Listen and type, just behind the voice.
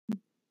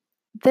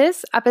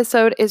This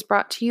episode is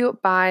brought to you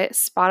by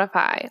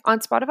Spotify. On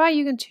Spotify,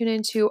 you can tune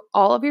into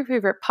all of your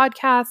favorite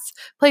podcasts,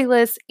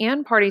 playlists,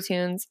 and party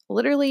tunes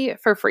literally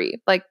for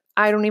free. Like,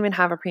 I don't even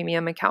have a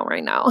premium account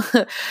right now.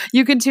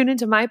 You can tune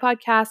into my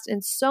podcast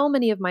and so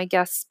many of my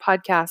guests'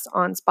 podcasts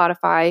on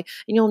Spotify,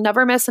 and you'll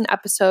never miss an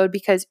episode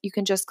because you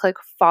can just click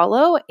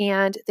follow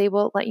and they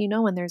will let you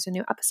know when there's a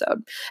new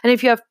episode. And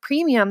if you have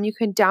premium, you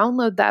can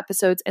download the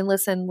episodes and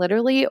listen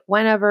literally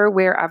whenever,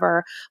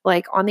 wherever,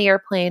 like on the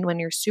airplane when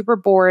you're super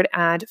bored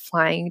and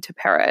flying to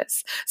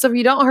Paris. So if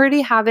you don't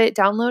already have it,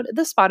 download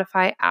the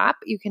Spotify app.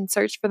 You can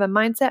search for the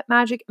Mindset,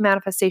 Magic,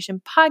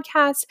 Manifestation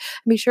podcast.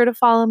 And be sure to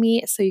follow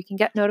me so you can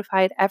get notified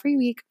every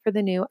week for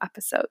the new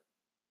episode.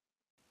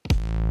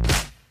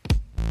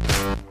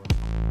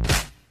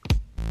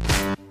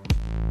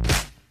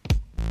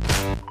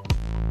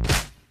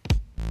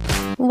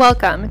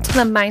 Welcome to the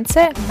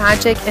Mindset,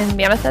 Magic, and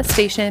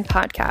Manifestation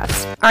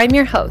podcast. I'm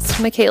your host,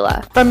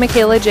 Michaela, from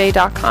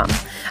MichaelaJ.com.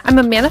 I'm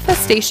a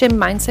manifestation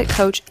mindset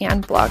coach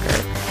and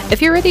blogger.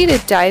 If you're ready to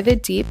dive in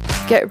deep,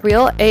 get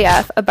real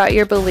AF about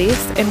your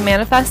beliefs, and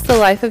manifest the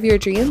life of your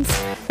dreams,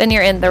 then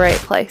you're in the right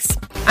place.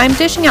 I'm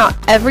dishing out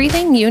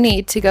everything you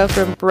need to go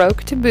from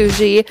broke to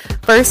bougie,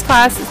 first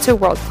class to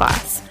world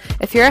class.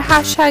 If your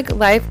hashtag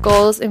life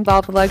goals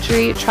involve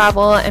luxury,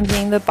 travel, and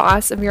being the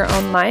boss of your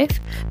own life,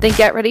 then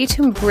get ready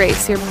to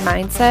embrace your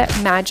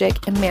mindset,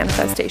 magic, and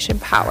manifestation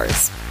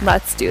powers.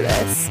 Let's do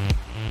this.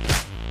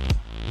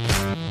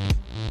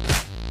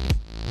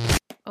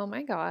 Oh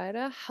my God.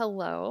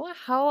 Hello.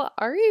 How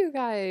are you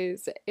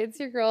guys? It's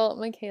your girl,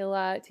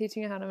 Michaela,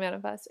 teaching you how to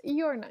manifest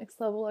your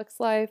next level X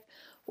life.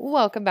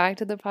 Welcome back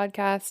to the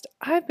podcast.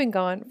 I've been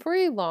gone for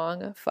a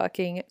long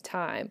fucking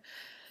time.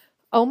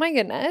 Oh my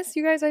goodness,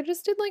 you guys, I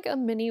just did like a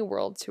mini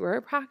world tour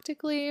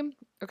practically.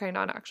 Okay,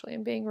 not actually,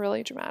 I'm being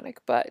really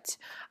dramatic, but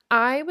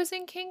I was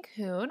in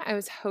Cancun. I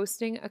was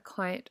hosting a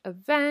client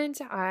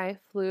event. I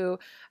flew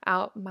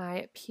out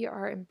my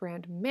PR and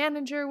brand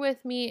manager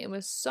with me. It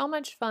was so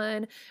much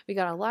fun. We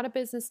got a lot of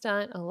business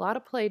done, a lot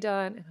of play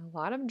done, and a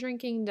lot of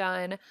drinking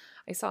done.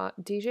 I saw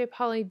DJ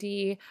Pauly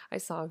D. I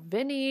saw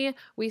Vinny.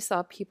 We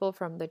saw people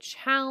from The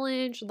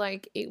Challenge.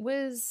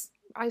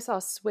 I saw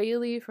Sway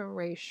Lee from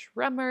Ray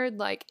Shremmerd.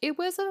 Like, it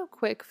was a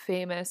quick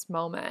famous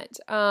moment.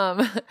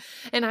 And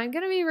I'm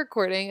going to be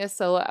recording a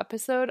solo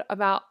episode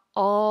about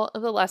all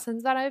of the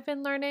lessons that I've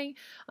been learning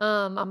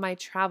on my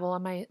travel,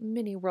 on my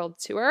mini world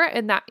tour,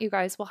 and that you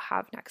guys will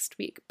have next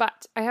week.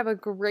 But I have a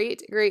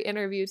great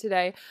interview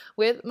today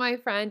with my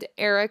friend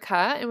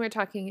Erica, and we're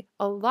talking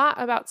a lot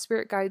about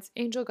spirit guides,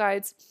 angel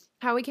guides,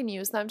 how we can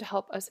use them to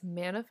help us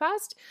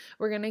manifest.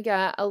 We're going to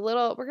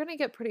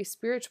get pretty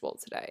spiritual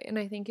today, and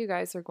I think you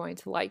guys are going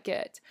to like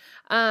it.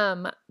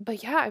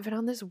 But yeah, I've been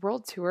on this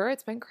world tour.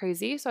 It's been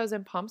crazy. So I was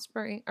in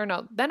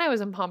then I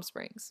was in Palm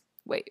Springs.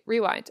 Wait,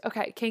 rewind.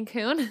 Okay,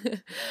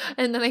 Cancun.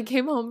 And then I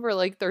came home for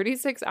like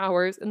 36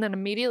 hours and then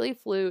immediately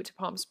flew to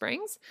Palm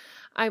Springs.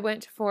 I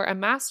went for a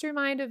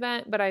mastermind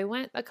event, but I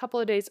went a couple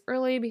of days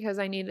early because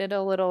I needed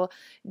a little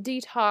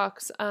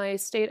detox. I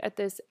stayed at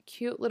this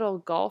cute little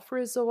golf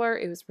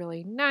resort. It was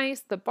really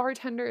nice. The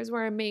bartenders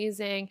were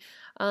amazing.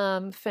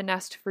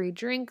 Finessed free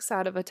drinks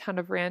out of a ton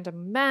of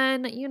random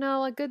men. You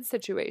know, a good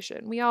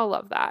situation. We all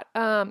love that.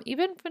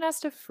 Even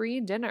finessed a free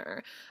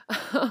dinner.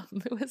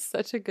 It was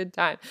such a good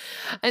time.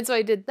 And so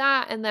I did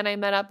that, and then I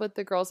met up with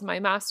the girls in my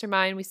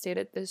mastermind. We stayed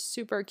at this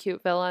super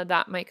cute villa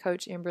that my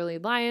coach,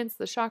 Amberly Lyons,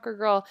 the chakra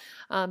girl,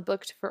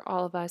 booked for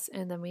all of us,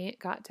 and then we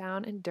got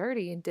down and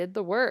dirty and did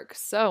the work.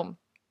 So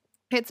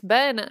it's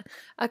been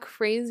a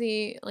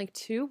crazy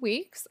 2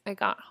 weeks. I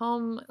got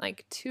home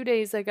 2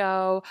 days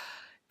ago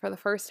for the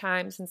first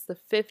time since the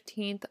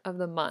 15th of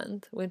the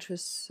month, which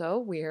was so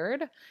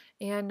weird.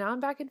 And now I'm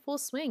back in full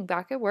swing,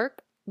 back at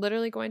work.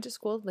 Literally going to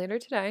school later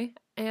today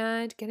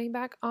and getting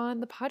back on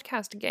the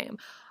podcast game.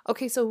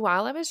 Okay, so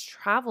while I was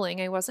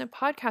traveling, I wasn't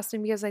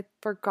podcasting because I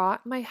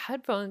forgot my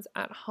headphones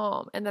at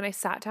home. And then I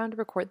sat down to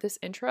record this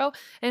intro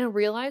and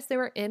realized they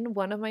were in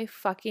one of my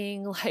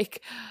fucking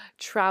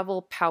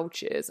travel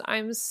pouches.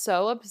 I'm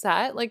so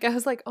upset. I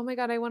was like, oh my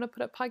God, I want to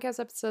put up podcast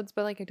episodes,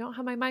 but I don't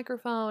have my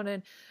microphone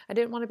and I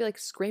didn't want to be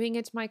screaming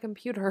into my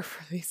computer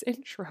for these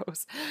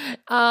intros.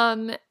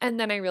 And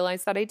then I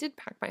realized that I did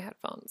pack my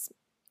headphones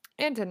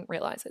and didn't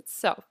realize it.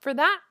 So for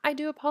that, I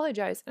do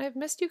apologize. And I've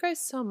missed you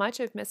guys so much.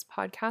 I've missed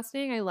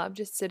podcasting. I love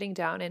just sitting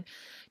down and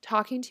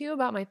talking to you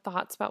about my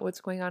thoughts about what's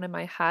going on in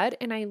my head.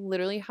 And I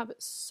literally have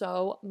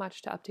so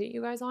much to update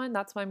you guys on.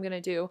 That's why I'm going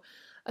to do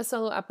a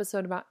solo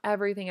episode about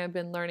everything I've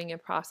been learning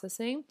and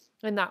processing.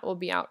 And that will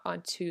be out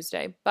on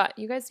Tuesday. But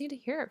you guys need to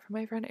hear it from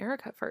my friend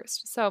Erica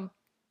first. So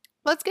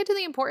let's get to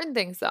the important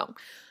things though.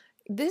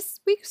 This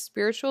week's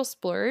spiritual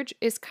splurge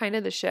is kind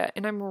of the shit,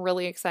 and I'm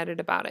really excited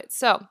about it.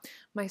 So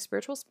my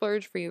spiritual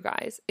splurge for you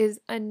guys is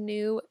a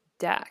new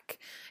deck.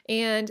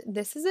 And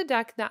this is a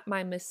deck that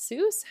my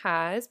masseuse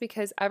has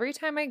because every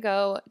time I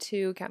go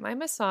to get my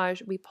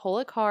massage, we pull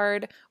a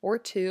card or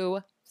two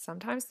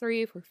sometimes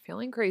 3 if we're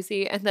feeling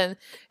crazy. And then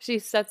she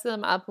sets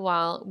them up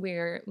while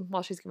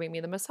she's giving me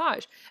the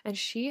massage. And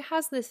she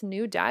has this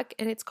new deck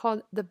and it's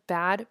called the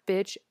Bad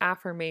Bitch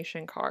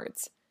Affirmation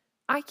Cards.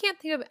 I can't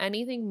think of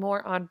anything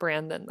more on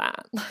brand than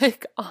that.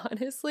 Like,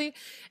 honestly,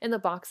 and the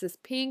box is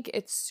pink.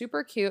 It's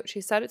super cute.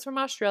 She said it's from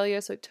Australia,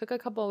 so it took a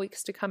couple of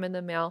weeks to come in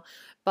the mail,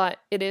 but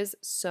it is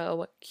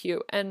so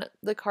cute. And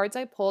the cards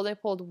I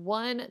pulled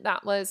one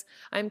that was,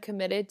 I'm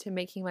committed to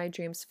making my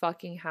dreams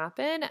fucking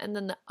happen. And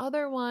then the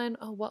other one,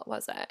 oh, what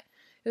was it?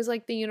 It was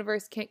like the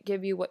universe can't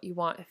give you what you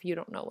want if you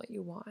don't know what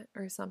you want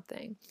or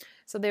something.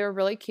 So they were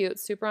really cute,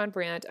 super on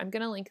brand. I'm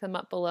going to link them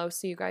up below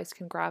so you guys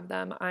can grab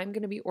them. I'm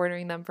going to be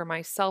ordering them for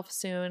myself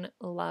soon.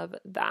 Love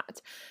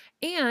that.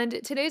 And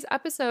today's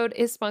episode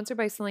is sponsored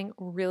by something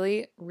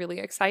really, really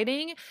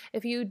exciting.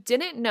 If you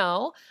didn't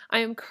know, I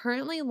am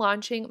currently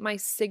launching my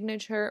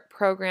signature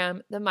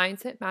program, the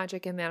Mindset,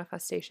 Magic, and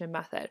Manifestation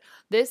Method.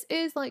 This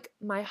is like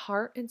my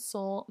heart and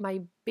soul,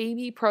 my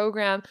baby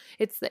program.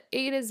 It's the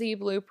A to Z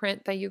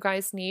blueprint that you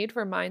guys need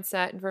for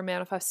mindset and for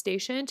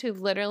manifestation to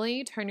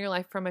literally turn your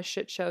life from a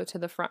shit show to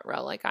the front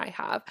row like I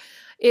have.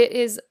 It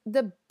is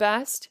the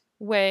best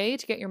way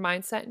to get your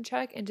mindset in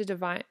check and to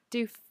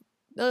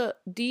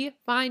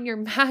define your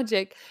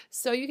magic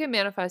so you can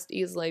manifest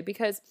easily,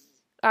 because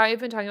I've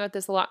been talking about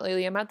this a lot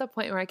lately. I'm at the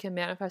point where I can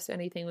manifest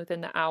anything within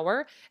the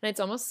hour, and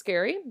it's almost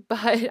scary,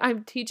 but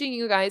I'm teaching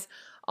you guys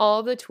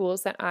all the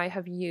tools that I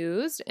have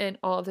used and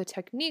all the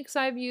techniques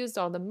I've used,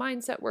 all the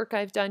mindset work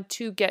I've done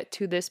to get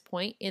to this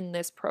point in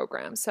this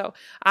program. So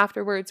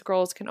afterwards,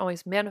 girls can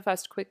always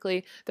manifest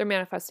quickly. They're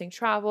manifesting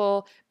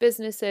travel,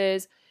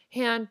 businesses,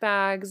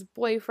 handbags,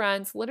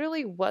 boyfriends,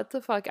 literally what the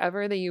fuck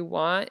ever that you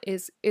want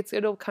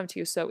it'll come to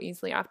you so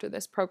easily after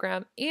this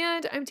program.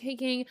 And I'm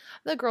taking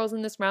the girls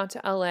in this round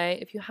to LA.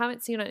 If you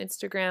haven't seen on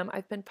Instagram,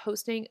 I've been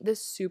posting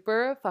this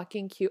super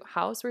fucking cute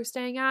house we're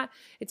staying at.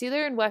 It's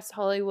either in West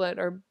Hollywood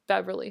or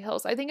Beverly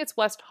Hills. I think it's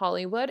West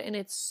Hollywood, and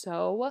it's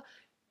so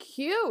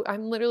cute.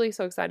 I'm literally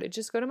so excited.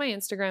 Just go to my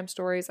Instagram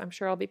stories. I'm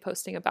sure I'll be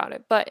posting about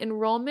it. But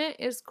enrollment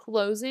is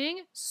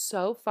closing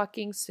so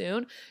fucking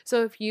soon.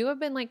 So if you have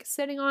been like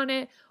sitting on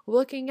it,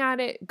 looking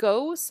at it,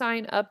 go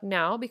sign up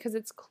now because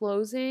it's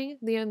closing.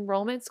 The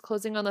enrollment's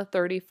closing on the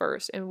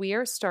 31st and we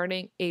are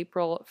starting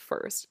April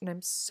 1st. And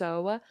I'm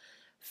so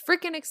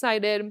freaking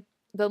excited.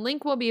 The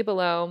link will be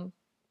below.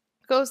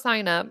 Go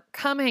sign up,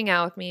 come hang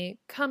out with me,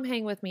 come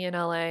hang with me in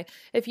LA.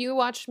 If you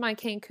watched my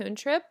Cancun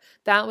trip,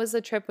 that was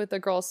a trip with the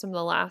girls from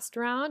the last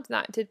round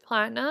that did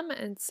platinum.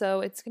 And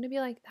so it's going to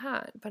be like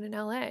that, but in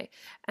LA.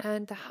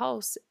 And the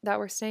house that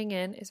we're staying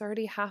in is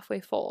already halfway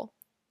full.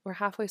 We're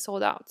halfway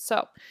sold out.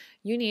 So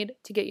you need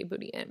to get your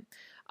booty in.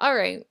 All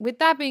right. With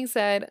that being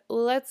said,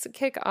 let's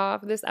kick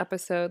off this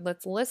episode.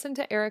 Let's listen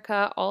to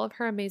Erica, all of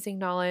her amazing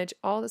knowledge,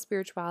 all the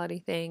spirituality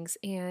things,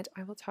 and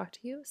I will talk to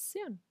you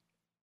soon.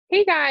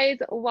 Hey guys,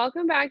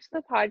 welcome back to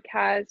the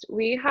podcast.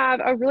 We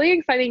have a really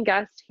exciting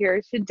guest here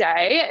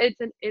today.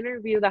 It's an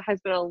interview that has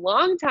been a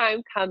long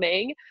time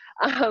coming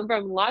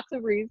from lots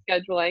of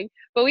rescheduling,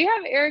 but we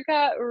have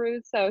Erica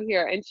Russo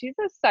here, and she's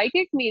a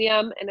psychic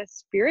medium and a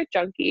spirit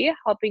junkie,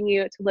 helping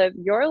you to live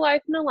your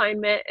life in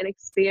alignment and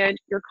expand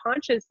your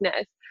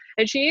consciousness.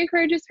 And she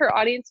encourages her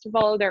audience to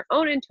follow their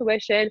own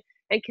intuition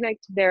and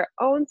connect to their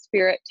own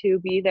spirit to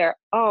be their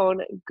own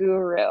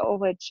guru,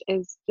 which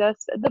is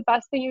just the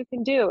best thing you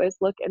can do is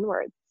look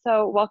inward.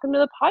 So welcome to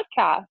the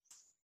podcast.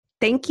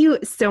 Thank you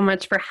so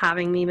much for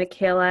having me,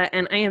 Michaela.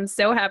 And I am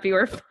so happy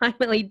we're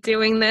finally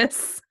doing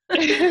this.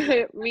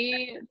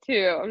 Me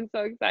too. I'm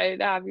so excited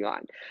to have you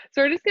on.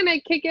 So we're just going to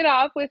kick it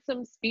off with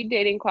some speed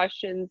dating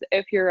questions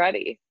if you're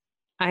ready.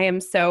 I am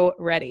so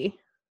ready.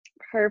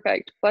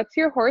 Perfect. What's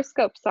your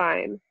horoscope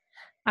sign?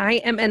 I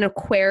am an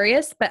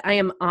Aquarius, but I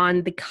am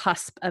on the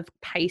cusp of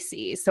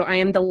Pisces. So I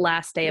am the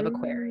last day of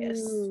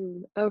Aquarius.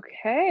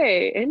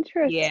 Okay.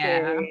 Interesting.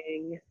 Yeah,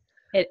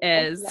 it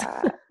is.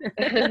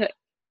 Yeah.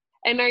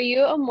 And are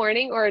you a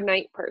morning or a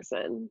night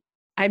person?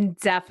 I'm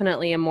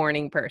definitely a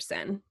morning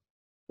person.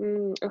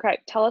 Okay.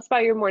 Tell us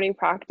about your morning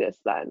practice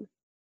then.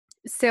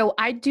 So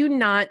I do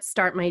not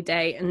start my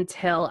day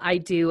until I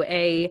do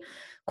a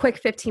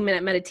quick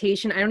 15-minute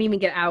meditation. I don't even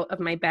get out of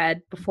my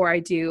bed before I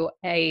do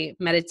a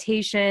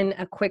meditation,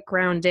 a quick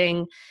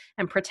grounding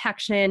and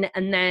protection.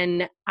 And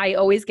then I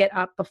always get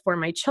up before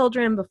my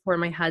children, before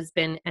my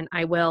husband, and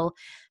I will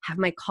have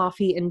my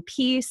coffee in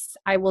peace.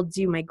 I will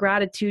do my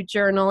gratitude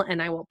journal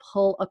and I will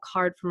pull a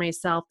card for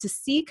myself to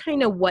see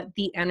kind of what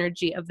the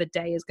energy of the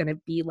day is going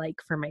to be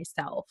like for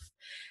myself.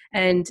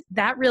 And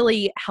that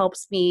really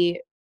helps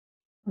me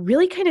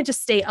really kind of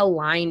just stay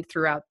aligned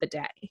throughout the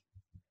day.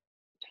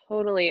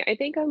 Totally. I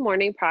think a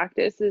morning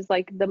practice is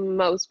like the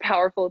most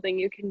powerful thing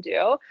you can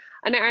do.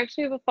 And I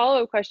actually have a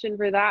follow-up question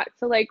for that.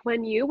 So like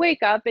when you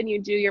wake up and you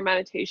do your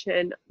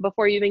meditation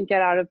before you even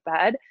get out of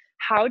bed,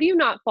 how do you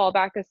not fall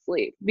back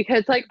asleep?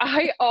 Because like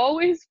I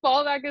always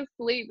fall back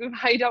asleep if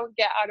I don't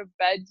get out of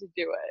bed to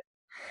do it.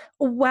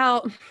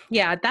 Well,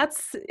 yeah,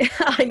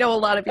 I know a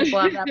lot of people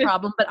have that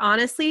problem, but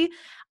honestly,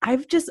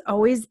 I've just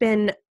always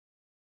been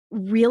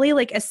really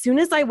like, as soon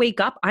as I wake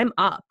up, I'm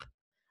up.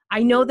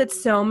 I know that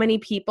so many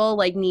people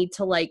like need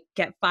to like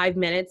get 5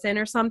 minutes in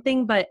or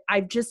something, but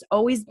it's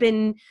always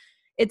been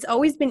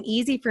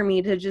easy for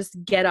me to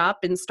just get up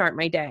and start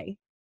my day.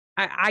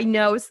 I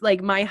know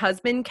like my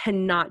husband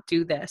cannot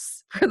do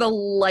this for the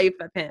life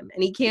of him,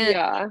 and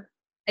Yeah.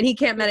 he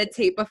can't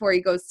meditate before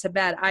he goes to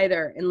bed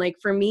either. And like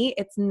for me,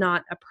 it's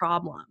not a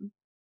problem.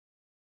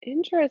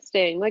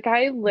 Interesting. Like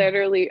I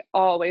literally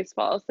always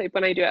fall asleep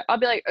when I do it. I'll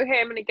be like, okay,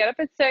 I'm gonna get up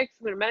at 6,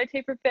 I'm gonna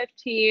meditate for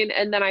 15,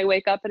 and then I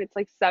wake up and it's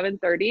like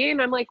 7:30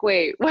 and I'm like,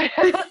 wait, what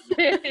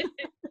happened?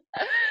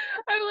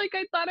 I'm like,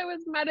 I thought I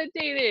was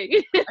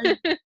meditating.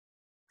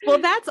 Well,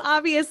 that's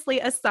obviously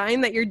a sign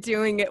that you're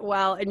doing it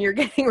well and you're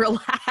getting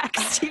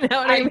relaxed. You know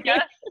what I I mean?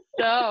 guess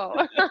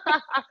so.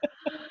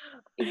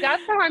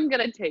 That's how I'm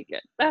gonna take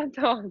it. That's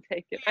how I'll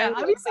take it. I Yeah, love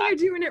obviously that.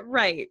 you're doing it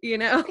right, you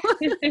know?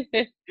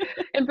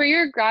 And for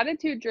your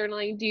gratitude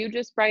journaling, do you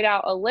just write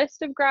out a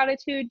list of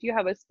gratitude? Do you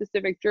have a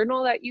specific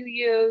journal that you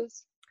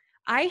use?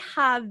 I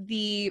have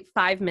the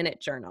 5-minute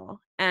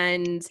journal,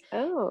 and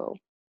Oh.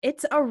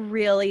 it's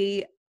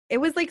it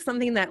was like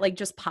something that like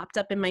just popped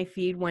up in my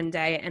feed one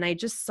day, and I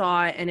just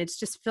saw it, and it's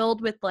just filled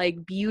with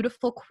like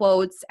beautiful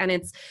quotes, and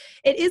it's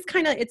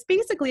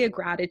basically a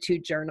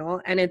gratitude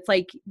journal, and it's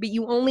like, but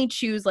you only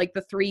choose like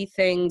the 3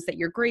 things that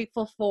you're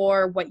grateful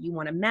for, what you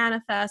want to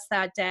manifest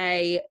that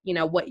day, you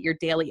know, what your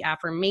daily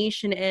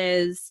affirmation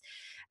is.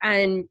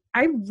 And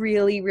I've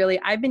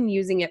been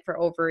using it for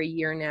over a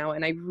year now,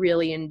 and I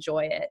really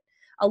enjoy it.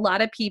 A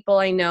lot of people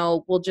I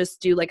know will just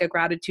do like a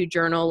gratitude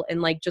journal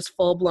and like just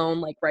full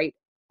blown like write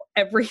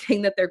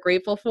everything that they're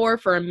grateful for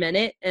a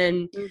minute.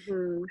 And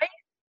Mhm.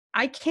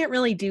 I can't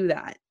really do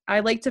that. I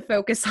like to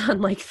focus on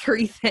like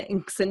 3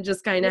 things and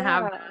just kind of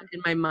have Yeah. that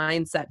in my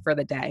mindset for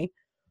the day.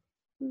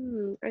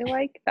 I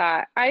like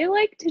that. I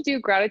like to do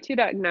gratitude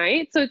at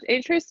night. So it's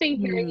interesting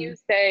hearing Mm. you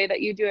say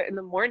that you do it in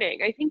the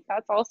morning. I think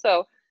that's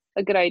also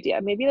a good idea.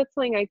 Maybe that's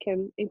something I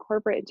can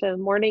incorporate into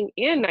morning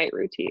and night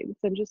routines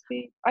and just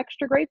be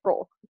extra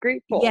grateful.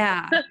 Grateful.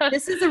 Yeah.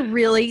 This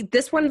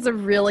one's a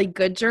really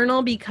good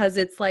journal because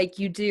it's like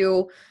you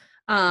do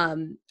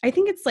I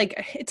think it's like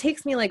it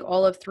takes me like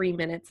all of 3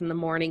 minutes in the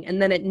morning,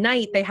 and then at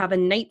night they have a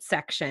night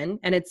section,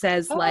 and it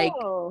says like,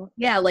 Oh.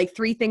 yeah, like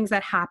 3 things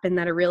that happened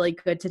that are really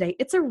good today.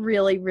 It's a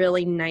really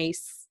really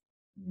nice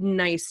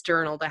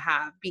journal to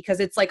have because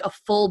it's like a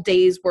full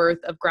day's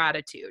worth of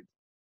gratitude.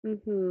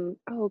 Oh,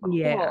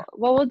 Yeah. cool.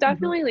 Well, we'll Mhm.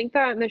 definitely link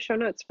that in the show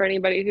notes for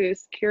anybody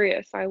who's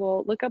curious. I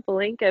will look up a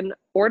link and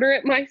order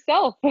it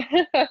myself.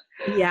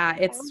 Yeah,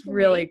 it's Sounds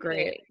really great.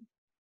 amazing.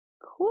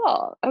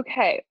 Cool.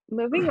 Okay,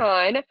 moving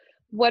on.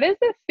 What is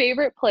the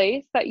favorite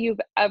place that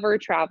you've ever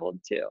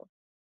traveled to?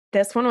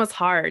 This one was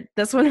hard.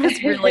 This one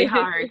was really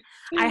hard.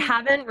 I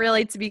haven't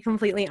really, to be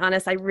completely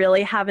honest, I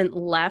really haven't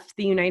left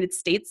the United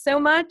States so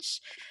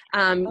much.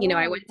 You know,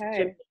 I Oh, went to okay.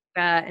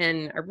 Jamaica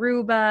and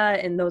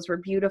Aruba, and those were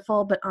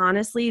beautiful. But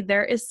honestly,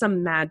 there is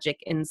some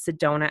magic in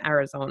Sedona,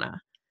 Arizona.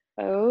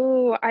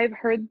 Oh, I've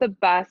heard the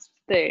best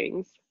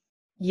things.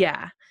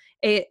 Yeah,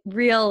 it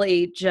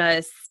really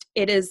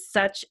it is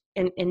such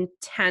an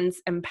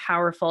intense and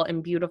powerful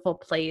and beautiful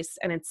place.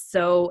 And it's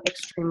so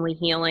extremely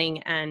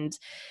healing. And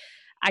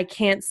I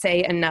can't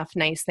say enough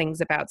nice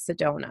things about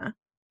Sedona.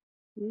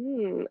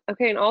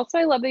 Okay, and also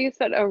I love that you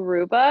said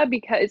Aruba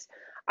because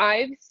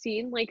I've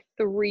seen like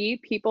 3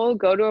 people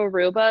go to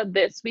Aruba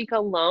this week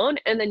alone,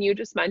 and then you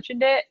just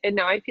mentioned it, and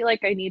now I feel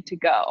like I need to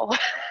go.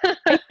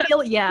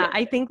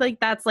 I think like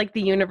that's like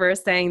the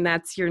universe saying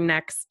that's your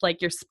next,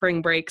 like your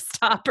spring break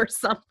stop or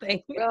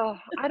something. Ugh,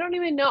 I don't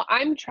even know.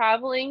 I'm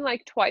traveling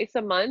like twice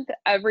a month,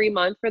 every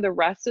month for the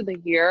rest of the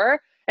year.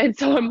 And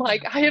so I'm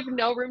like, I have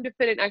no room to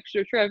fit in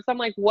extra trips. I'm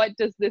like, what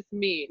does this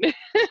mean?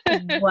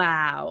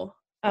 Wow.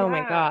 Oh my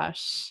Yeah.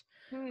 gosh.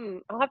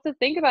 I'll have to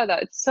think about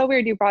that. It's so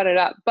weird you brought it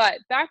up. But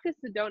back to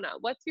Sedona,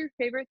 what's your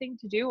favorite thing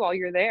to do while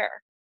you're there?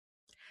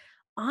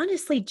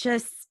 Honestly,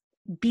 just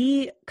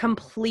be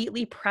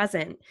completely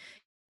present.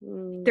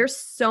 Mm, There's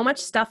so much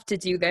stuff to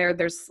do there.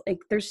 There's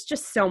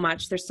just so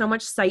much. There's so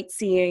much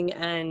sightseeing,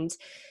 and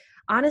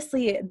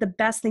honestly, the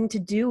best thing to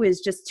do is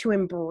just to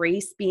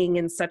embrace being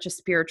in such a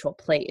spiritual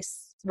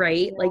place,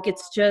 right? Like yeah.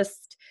 it's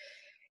just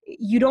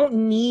you don't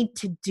need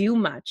to do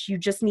much. You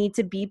just need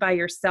to be by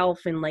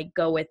yourself and like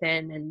go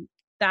within. And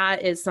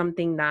that is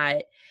something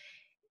that,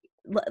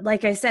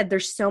 like I said,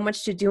 there's so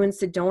much to do in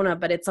Sedona,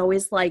 but it's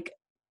always like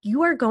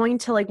you are going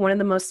to like one of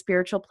the most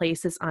spiritual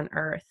places on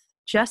earth.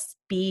 Just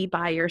be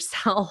by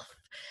yourself.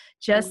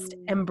 Just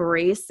Mm,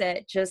 embrace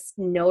it. Just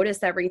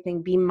notice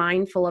everything. Be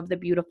mindful of the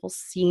beautiful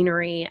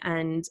scenery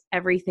and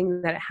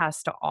everything that it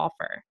has to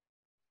offer.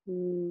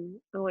 Oh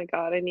my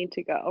God, I need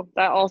to go.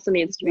 That also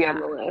needs to be on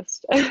Yeah. the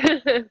list.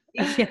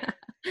 Yeah.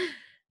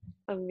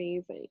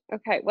 Amazing.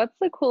 Okay, what's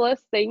the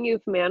coolest thing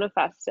you've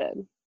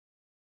manifested?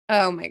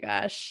 Oh my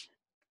gosh.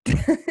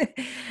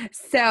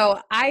 So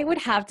I would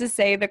have to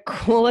say the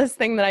coolest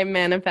thing that I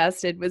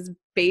manifested was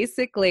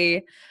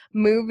basically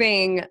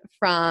moving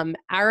from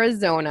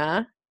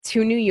Arizona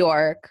to New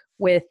York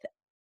with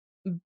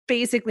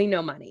basically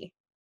no money.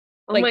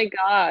 Oh Like, my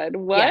God,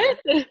 yeah,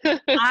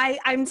 what?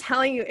 I'm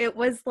telling you, it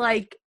was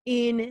like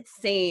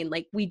insane.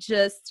 Like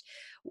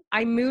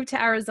I moved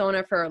to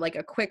Arizona for like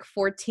a quick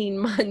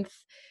 14-month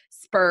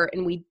spurt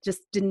and we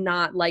just did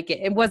not like it.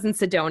 It wasn't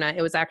Sedona.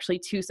 It was actually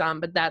Tucson,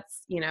 but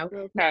that's,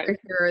 Okay. neither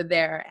here or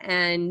there.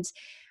 And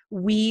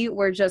me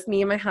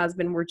and my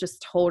husband were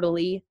just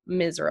totally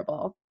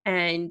miserable.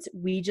 And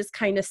we just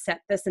kind of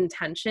set this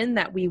intention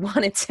that we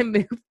wanted to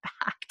move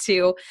back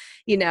to,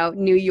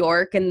 New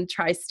York and the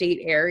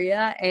tri-state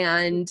area.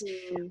 And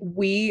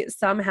we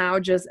somehow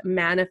just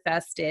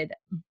manifested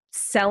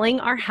selling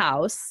our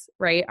house,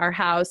 right? Our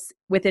house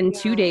within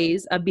 2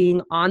 days of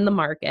being on the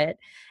market.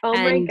 Oh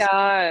my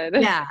God.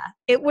 Yeah,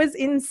 it was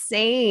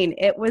insane.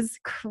 It was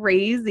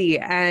crazy.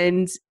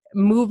 And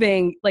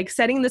moving, like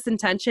setting this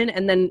intention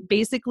and then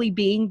basically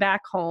being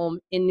back home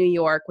in New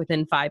York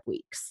within 5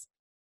 weeks.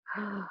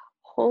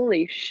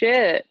 Holy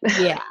shit.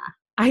 Yeah,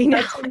 I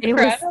know. That's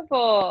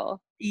incredible.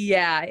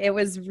 It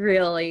was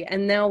really,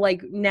 and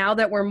now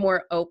that we're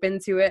more open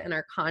to it and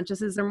our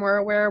consciences are more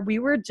aware, we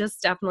were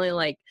just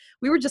definitely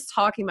we were just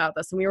talking about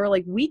this and we were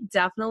like, we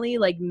definitely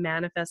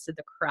manifested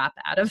the crap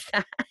out of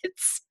that.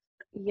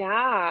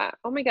 Yeah.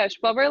 Oh my gosh.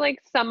 What were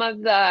some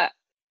of the,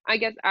 I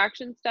guess,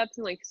 action steps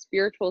and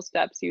spiritual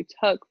steps you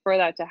took for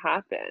that to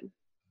happen?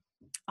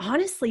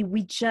 Honestly,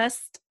 we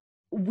just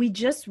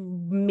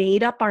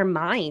made up our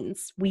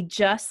minds. We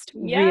just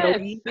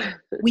really,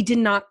 we did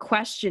not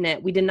question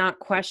it. We did not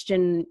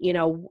question,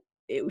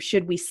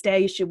 should we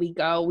stay? Should we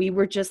go? We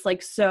were just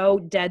so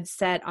dead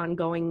set on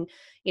going,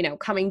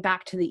 coming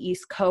back to the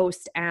East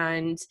Coast,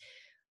 and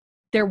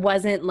there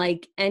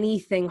wasn't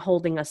anything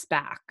holding us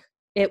back.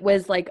 It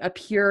was a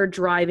pure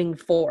driving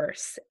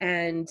force.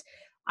 And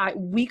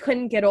we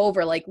couldn't get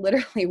over,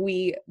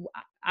 literally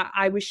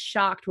I was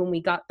shocked when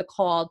we got the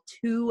call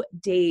 2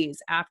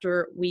 days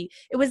after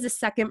it was the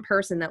second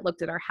person that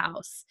looked at our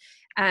house,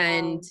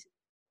 and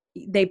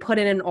they put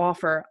in an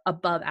offer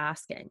above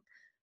asking.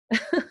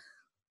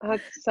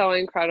 That's so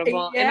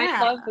incredible. Yeah. And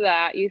I love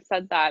that you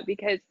said that,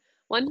 because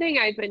one thing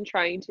I've been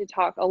trying to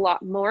talk a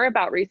lot more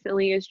about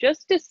recently is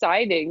just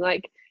deciding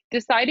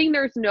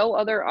there's no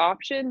other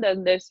option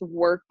than this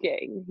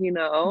working,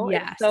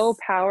 Yes. It's so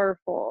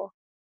powerful.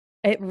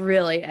 It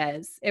really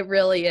is. It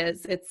really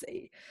is.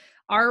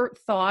 Our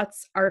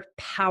thoughts are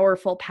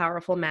powerful,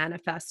 powerful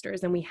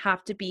manifestors, and we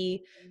have to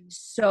be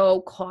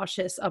so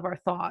cautious of our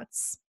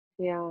thoughts.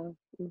 Yeah.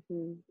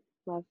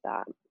 Love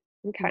that.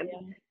 Okay.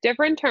 Yeah.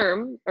 Different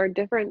term or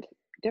different,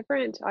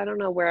 I don't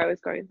know where I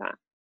was going with that.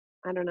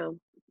 I don't know.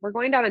 We're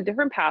going down a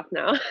different path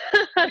now.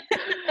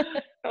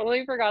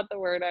 Totally forgot the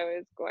word I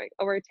was going.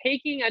 Oh, we're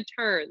taking a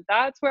turn.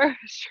 That's where I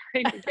was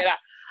trying to get at.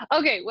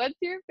 Okay. What's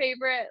your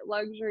favorite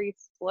luxury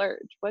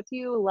splurge? What do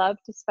you love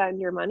to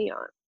spend your money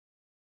on?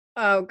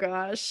 Oh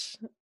gosh.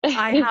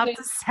 I have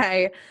to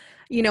say,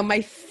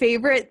 my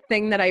favorite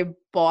thing that I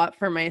bought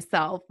for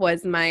myself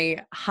was my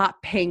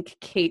hot pink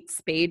Kate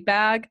Spade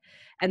bag.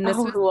 And this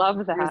was love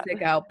years that.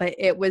 ago, but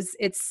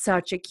it's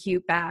such a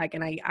cute bag,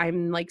 and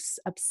I'm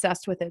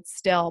obsessed with it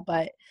still.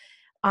 But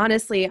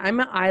honestly, I'm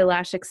an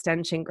eyelash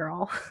extension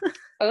girl.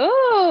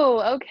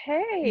 Oh,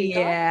 okay.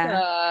 Yeah.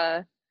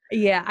 Gotcha.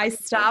 Yeah, I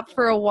stopped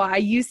for a while. I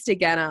used to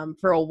get them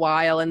for a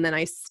while, and then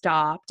I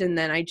stopped, and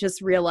then I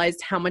just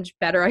realized how much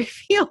better I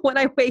feel when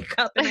I wake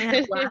up and I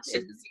have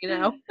lashes,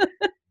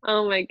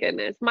 Oh my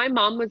goodness. My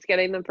mom was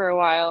getting them for a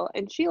while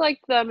and she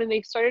liked them and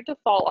they started to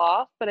fall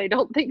off, but I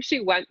don't think she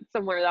went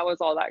somewhere that was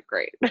all that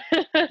great.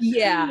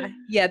 Yeah.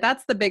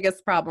 That's the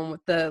biggest problem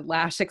with the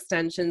lash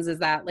extensions, is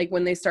that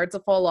when they start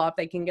to fall off,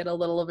 they can get a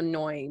little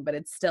annoying, but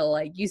it's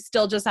still you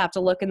still just have to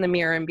look in the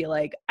mirror and be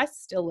like, I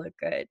still look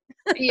good.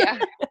 Yeah.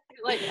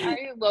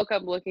 I woke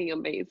up looking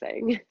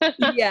amazing.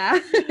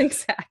 Yeah,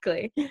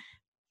 exactly.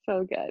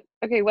 So good.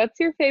 Okay. What's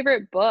your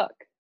favorite book?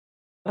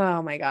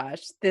 Oh my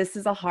gosh, this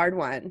is a hard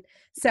one.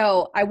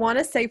 So I want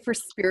to say for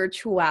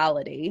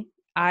spirituality,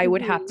 I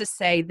would have to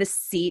say The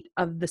Seat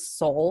of the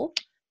Soul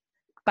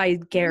by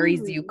Gary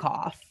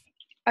Zukav.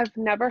 I've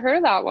never heard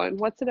of that one.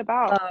 What's it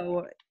about?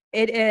 Oh,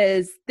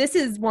 this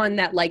is one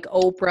that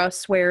Oprah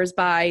swears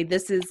by.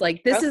 This is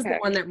the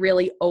one that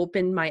really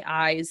opened my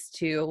eyes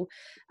to,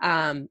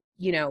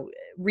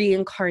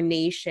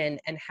 reincarnation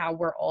and how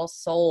we're all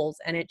souls.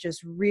 And it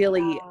just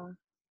really,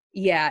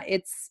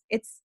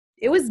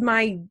 it was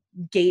my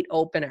gate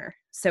opener,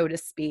 so to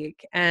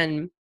speak.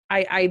 And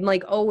I'm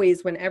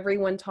always, when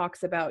everyone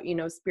talks about,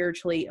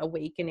 spiritually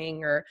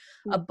awakening or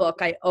a book,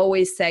 I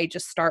always say,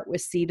 just start with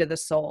Seat of the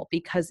Soul,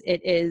 because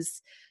it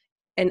is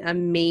an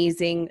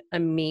amazing,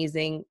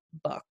 amazing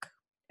book.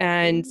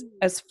 And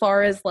as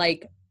far as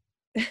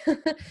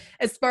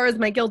as far as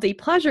my guilty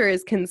pleasure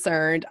is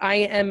concerned, I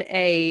am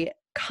a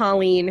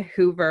Colleen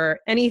Hoover.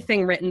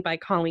 Anything written by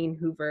Colleen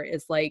Hoover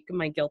is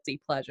my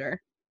guilty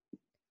pleasure.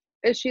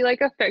 Is she a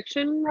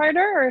fiction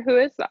writer, or who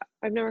is that?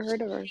 I've never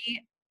heard of her.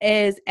 She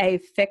is a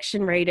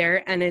fiction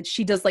writer, and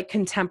she does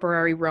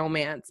contemporary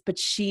romance, but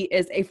she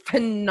is a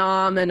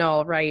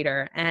phenomenal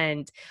writer.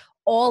 And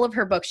all of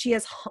her books, she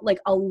has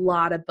a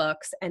lot of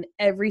books, and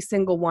every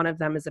single one of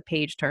them is a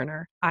page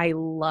turner. I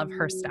love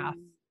her stuff.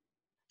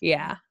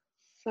 Yeah.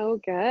 So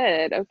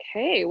good.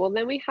 Okay. Well,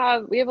 then we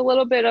have a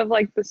little bit of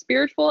like the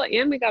spiritual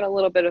and we got a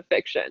little bit of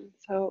fiction.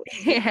 So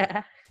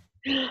Yeah.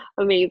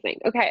 amazing.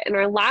 Okay. And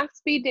our last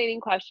speed dating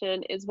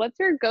question is what's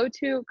your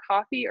go-to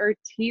coffee or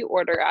tea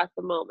order at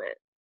the moment?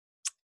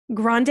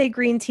 Grande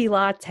green tea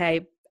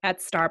latte at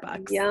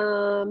Starbucks.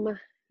 Yum.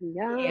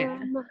 Yeah.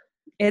 Yum.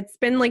 It's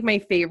been like my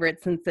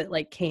favorite since it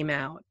like came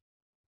out.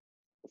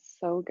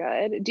 So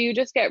good. Do you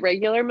just get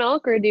regular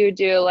milk or do you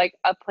do like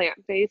a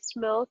plant-based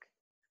milk?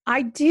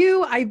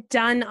 I've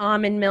done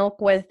almond milk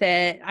with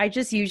it. I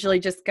just usually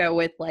just go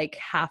with like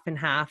half and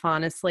half,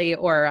 honestly,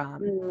 or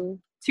Mm.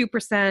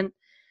 2%.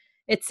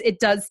 It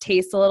does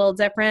taste a little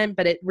different,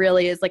 but it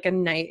really is like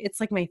it's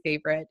like my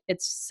favorite.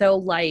 It's so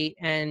light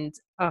and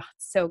oh,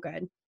 it's so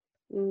good.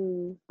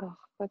 Oh,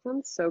 that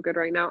sounds so good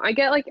right now. I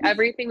get like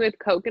everything with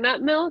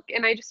coconut milk,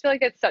 and I just feel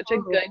like it's such a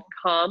good Oh.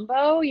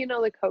 combo. You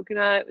know, the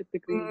coconut with the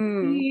green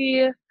Mm.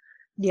 tea.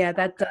 Yeah, So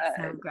that does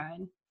good. sound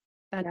good.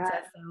 That Yeah.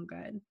 does sound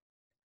good.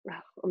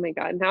 Oh my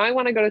God. Now I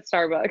want to go to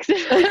Starbucks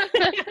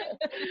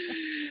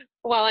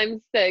while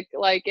I'm sick,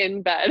 like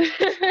in bed.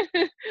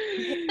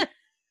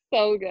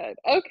 So good.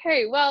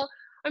 Okay, well,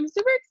 I'm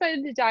super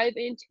excited to dive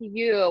into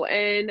you.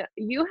 And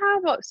you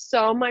have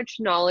so much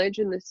knowledge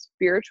in the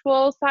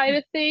spiritual side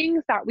of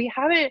things that we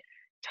haven't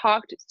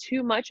talked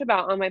too much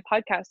about on my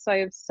podcast. So I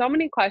have so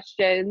many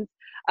questions.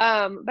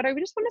 But I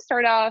just want to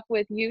start off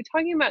with you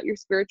talking about your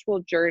spiritual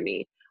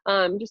journey.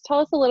 Just tell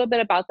us a little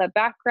bit about that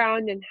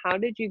background and how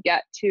did you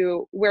get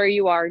to where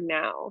you are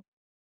now?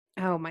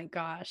 Oh my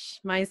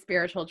gosh, my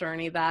spiritual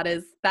journey, that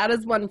is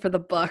one for the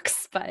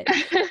books, but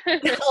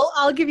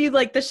I'll give you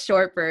like the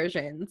short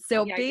version.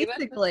 So Yeah, give us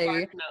the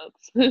Spark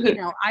basically,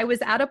 Notes. I was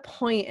at a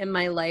point in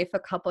my life a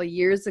couple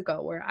years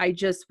ago where I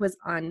just was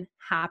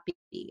unhappy.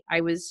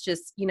 I was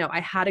just, I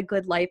had a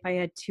good life. I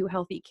had two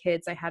healthy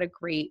kids. I had a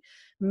great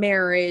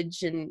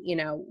marriage and,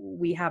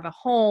 we have a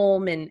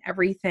home and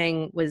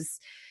everything was,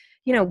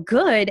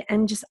 good.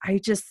 And I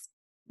just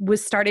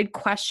was started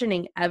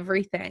questioning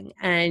everything.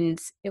 And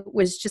it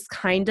was just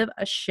kind of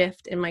a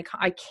shift in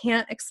I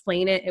can't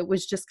explain it. It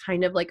was just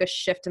kind of like a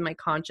shift in my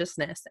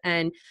consciousness.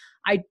 And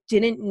I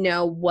didn't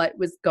know what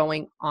was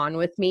going on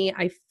with me.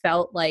 I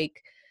felt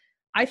like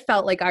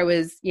I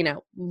was,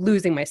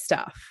 losing my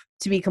stuff,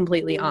 to be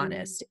completely Mm,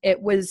 honest.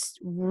 It was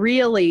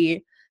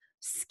really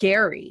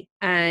scary.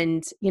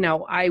 And,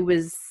 I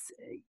was,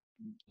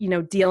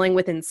 dealing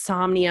with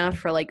insomnia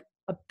for like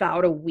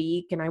about a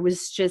week. And I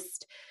was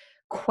just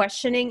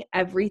questioning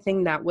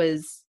everything that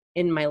was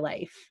in my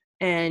life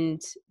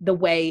and the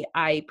way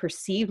I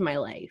perceived my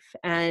life.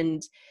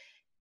 And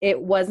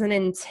it wasn't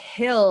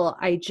until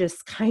I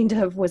just kind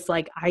of was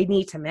like, I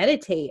need to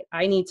meditate.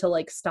 I need to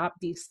like stop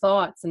these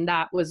thoughts. And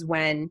that was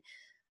when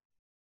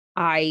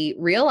I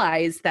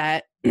realized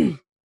that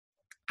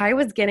I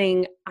was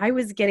getting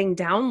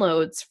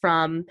downloads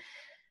from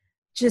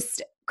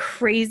just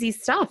crazy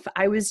stuff.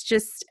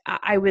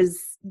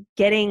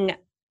 Getting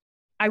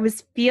I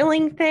was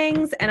feeling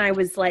things and I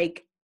was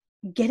like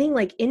getting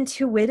like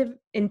intuitive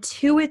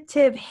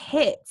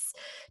hits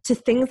to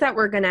things that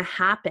were going to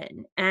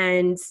happen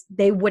and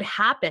they would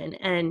happen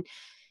and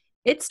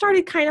it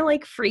started kind of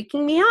like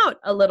freaking me out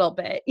a little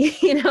bit.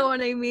 You know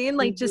what I mean?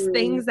 Like just mhm.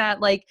 things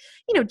that like,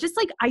 just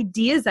like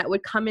ideas that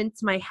would come into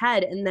my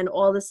head. And then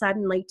all of a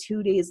sudden, like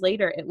 2 days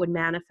later, it would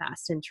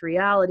manifest into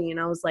reality. And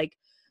I was like,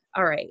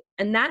 all right.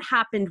 And that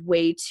happened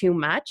way too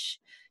much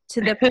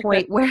to the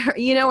point where,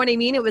 you know what I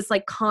mean? It was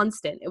like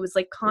constant. It was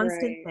like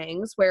constant Right.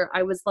 things where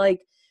I was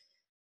like,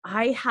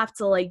 I have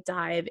to like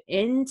dive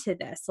into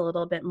this a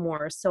little bit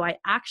more. So I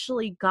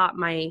actually got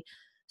my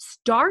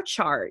star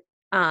chart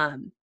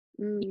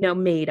Mm.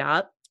 made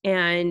up.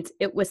 And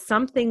it was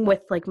something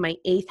with like my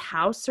eighth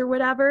house or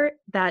whatever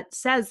that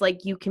says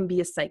like you can be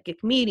a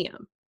psychic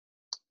medium.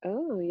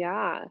 Oh,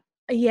 yeah.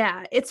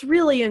 Yeah, it's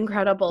really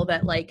incredible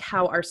that like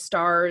how our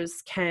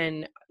stars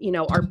can,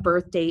 our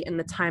birth date and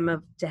the time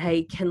of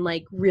day can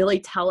like really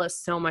tell us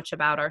so much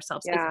about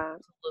ourselves. It's Yeah.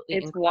 absolutely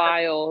It's incredible.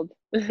 wild.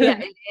 Yeah,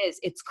 it is.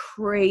 It's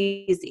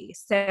crazy.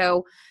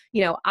 So,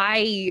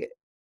 I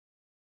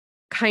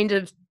kind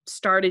of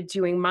started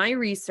doing my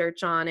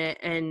research on it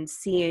and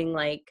seeing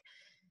like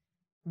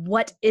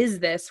what is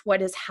this?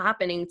 What is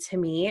happening to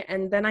me?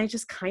 And then I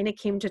just kind of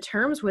came to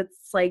terms with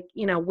like,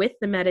 with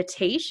the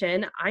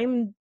meditation,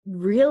 I'm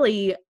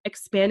really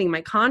expanding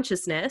my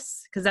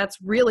consciousness because that's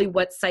really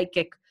what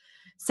psychic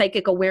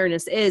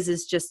awareness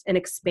is just an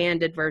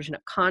expanded version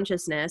of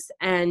consciousness.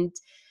 And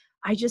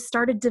I just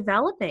started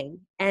developing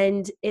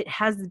and it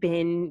has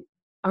been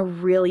a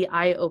really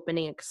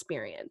eye-opening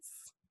experience.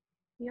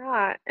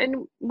 Yeah.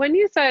 And when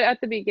you said at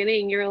the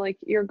beginning, you're like,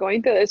 you're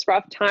going through this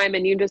rough time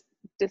and you just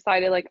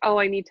decided, like, oh,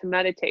 I need to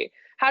meditate.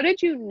 How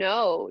did you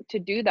know to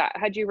do that?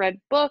 Had you read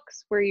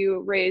books? Were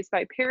you raised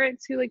by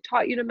parents who like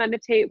taught you to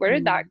meditate? Where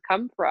did that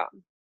come from?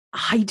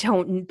 I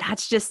don't,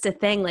 that's just a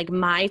thing. Like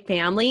my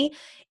family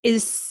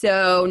is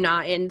so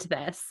not into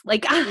this.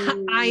 Like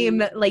I am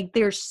Mm. like,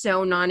 they're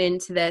so not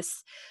into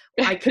this.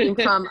 I came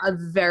from a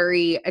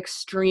very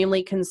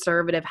extremely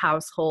conservative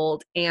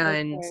household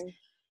and, Okay.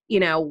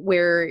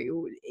 where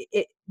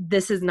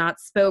this is not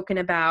spoken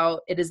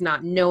about, it is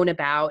not known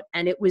about.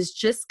 And it was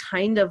just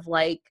kind of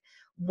like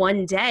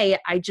one day,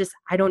 I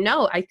don't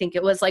know. I think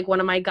it was like one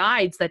of my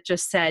guides that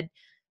just said,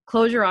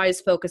 close your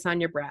eyes, focus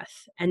on your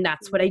breath. And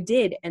that's what I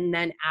did. And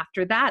then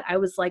after that, I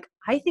was like,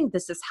 I think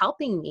this is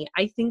helping me.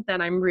 I think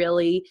that I'm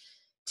really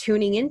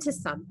tuning into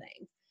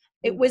something.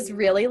 It was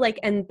really like,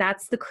 and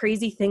that's the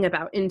crazy thing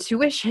about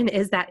intuition,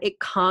 is that it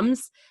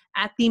comes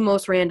at the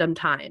most random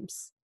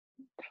times.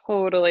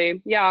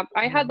 Totally. Yeah.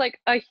 I had like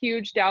a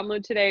huge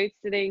download today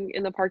sitting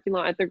in the parking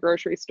lot at the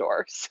grocery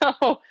store. So,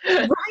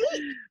 right?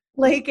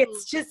 Like,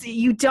 it's just,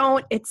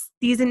 it's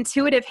these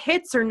intuitive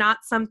hits are not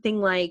something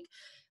like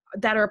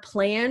that are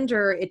planned,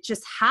 or it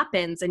just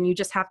happens and you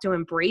just have to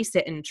embrace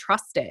it and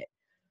trust it.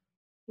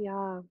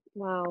 yeah.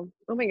 Wow.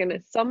 Oh my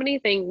goodness. So many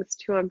things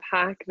to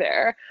unpack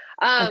there.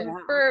 Yeah.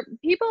 For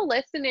people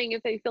listening,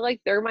 if they feel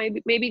like they're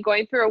maybe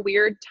going through a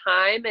weird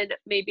time and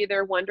maybe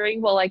they're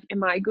wondering, well, like,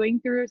 am I going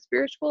through a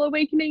spiritual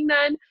awakening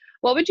then?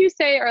 What would you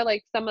say are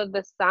like some of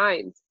the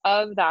signs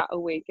of that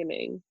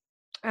awakening?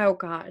 Oh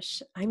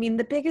gosh. I mean,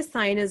 the biggest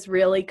sign is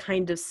really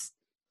kind of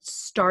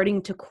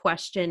starting to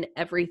question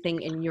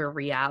everything in your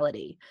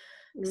reality,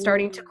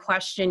 starting to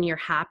question your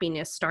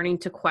happiness, starting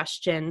to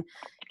question,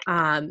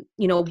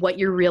 what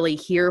you're really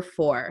here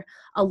for.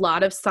 A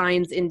lot of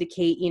signs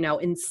indicate,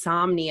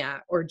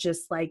 insomnia, or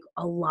just like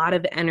a lot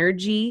of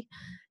energy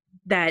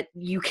that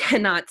you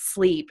cannot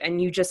sleep and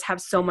you just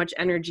have so much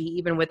energy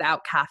even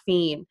without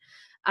caffeine.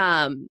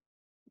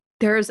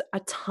 There's a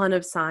ton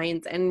of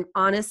signs. And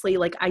honestly,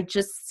 like, I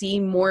just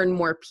see more and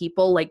more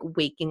people like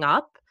waking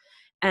up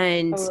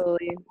and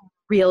Totally.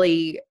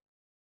 really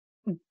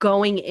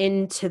going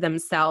into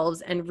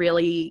themselves and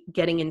really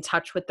getting in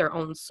touch with their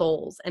own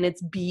souls. And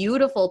it's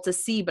beautiful to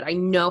see, but I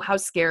know how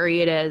scary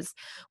it is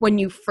when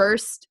you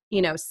first,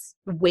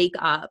 wake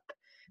up,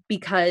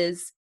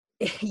 because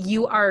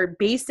you are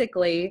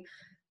basically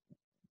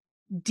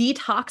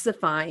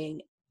detoxifying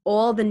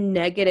all the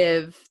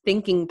negative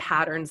thinking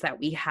patterns that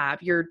we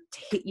have. You're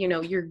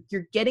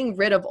getting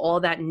rid of all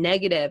that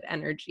negative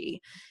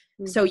energy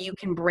so you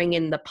can bring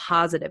in the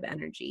positive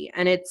energy.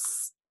 And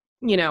it's,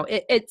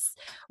 it's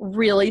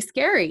really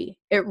scary.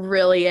 It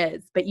really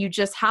is. But you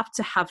just have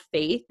to have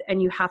faith,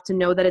 and you have to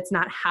know that it's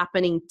not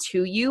happening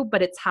to you,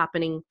 but it's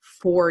happening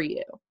for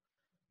you.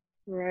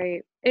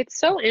 Right. It's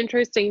so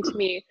interesting to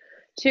me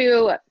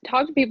to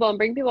talk to people and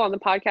bring people on the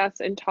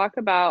podcast and talk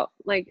about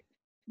like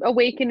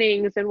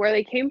awakenings and where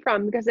they came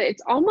from, because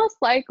it's almost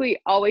like we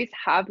always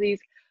have these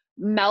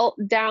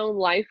meltdown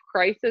life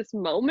crisis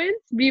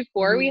moments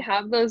before we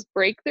have those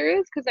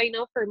breakthroughs. Because I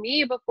know for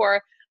me,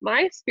 before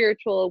my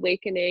spiritual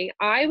awakening,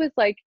 I was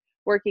like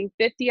working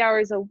 50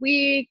 hours a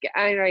week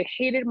and I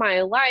hated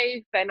my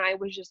life and I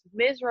was just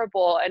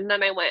miserable. And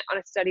then I went on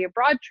a study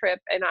abroad trip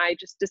and I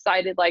just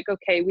decided, like,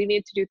 okay, we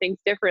need to do things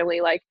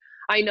differently. Like,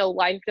 I know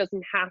life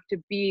doesn't have to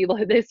be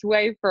this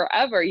way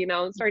forever,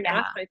 and starting to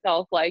ask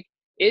myself, like,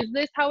 is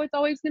this how it's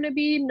always going to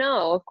be?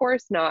 No, of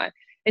course not.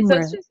 And so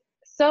it's Right. just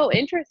so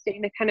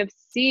interesting to kind of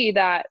see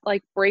that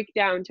like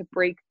breakdown to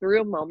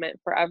breakthrough moment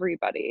for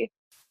everybody.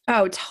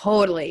 Oh,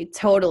 totally.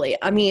 Totally.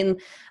 I mean,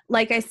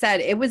 like I said,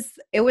 it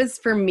was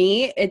for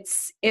me,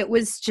 it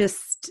was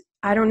just,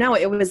 I don't know,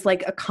 it was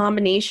like a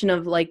combination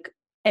of like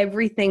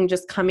everything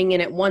just coming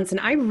in at once. And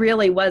I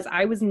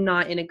was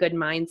not in a good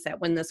mindset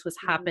when this was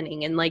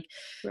happening. And like,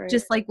 Right.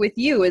 just like with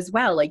you as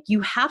well, like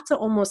you have to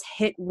almost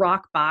hit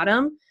rock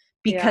bottom,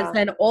 because Yeah.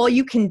 then all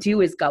you can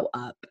do is go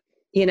up,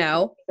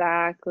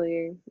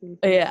 Exactly.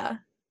 Yeah.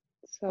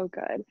 So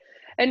good.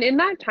 And in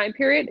that time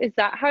period, is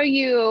that how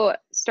you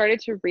started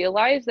to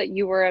realize that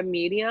you were a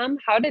medium?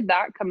 How did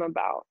that come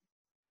about?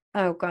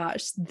 Oh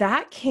gosh,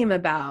 that came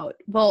about.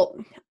 Well,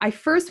 I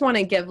first want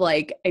to give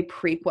like a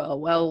prequel.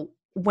 Well,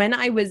 when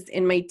I was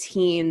in my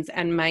teens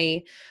and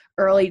my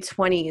early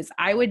 20s,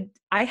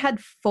 I had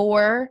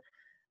four,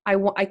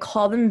 I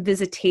call them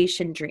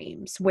visitation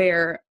dreams,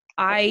 where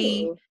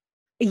Oh.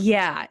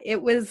 yeah,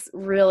 it was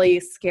really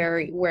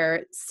scary,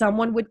 where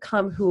someone would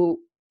come who,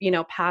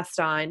 passed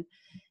on.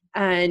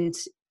 And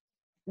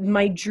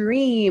my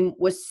dream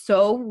was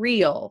so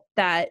real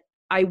that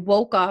I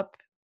woke up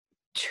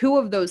two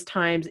of those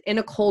times in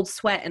a cold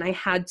sweat, and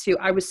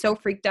I was so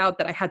freaked out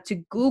that I had to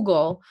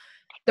Google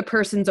the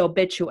person's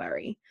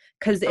obituary,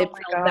 because Oh it my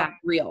felt God. that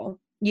real.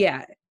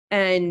 Yeah.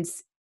 And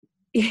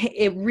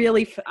it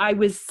really,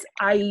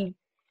 I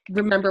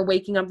remember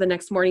waking up the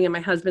next morning and my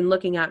husband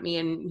looking at me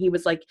and he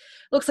was like,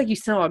 looks like you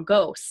saw a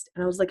ghost.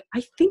 And I was like,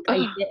 I think I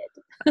Ugh.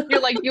 did.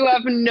 You're like, you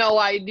have no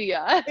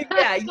idea.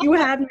 Yeah, you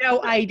have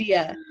no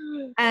idea.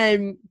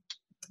 And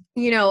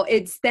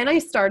it's then I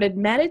started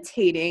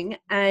meditating,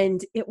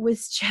 and it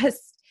was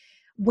just,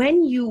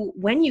 when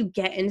you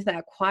get into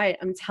that quiet,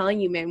 I'm telling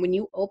you, man, when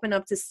you open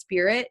up to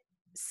spirit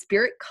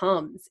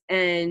comes.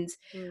 And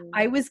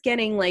I was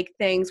getting like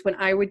things when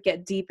I would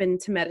get deep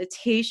into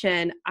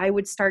meditation, I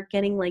would start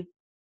getting like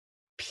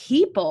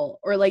people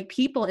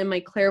in my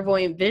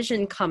clairvoyant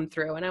vision come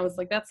through. And I was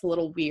like, that's a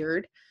little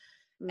weird.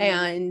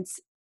 And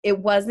it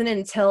wasn't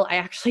until I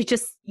actually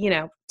just,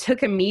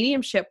 took a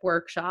mediumship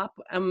workshop.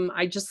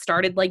 I just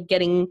started like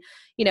getting,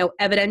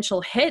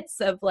 evidential hits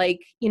of like,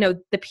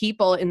 the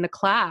people in the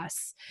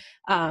class,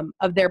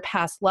 of their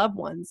past loved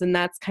ones. And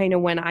that's kind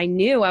of when I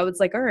knew. I was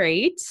like, all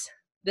right,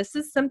 this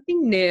is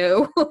something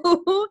new.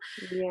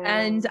 Yeah.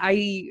 And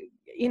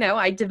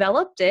I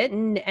developed it,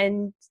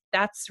 and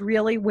that's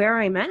really where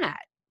I'm at.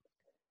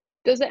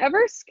 Does it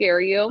ever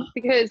scare you?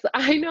 Because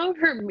I know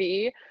for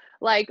me,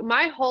 like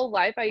my whole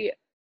life,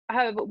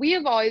 we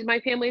have always, my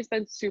family's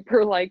been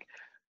super like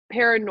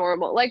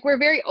paranormal. Like we're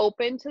very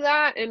open to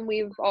that, and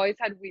we've always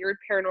had weird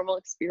paranormal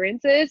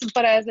experiences.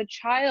 But as a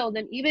child,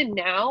 and even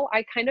now,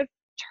 I kind of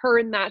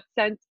turn that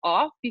sense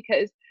off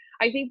because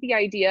I think the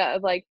idea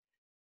of like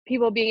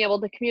people being able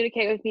to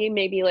communicate with me,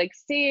 maybe like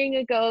seeing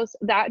a ghost,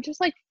 that just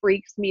like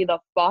freaks me the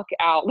fuck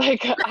out.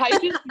 Like I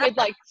just would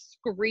like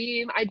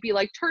scream. I'd be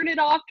like, turn it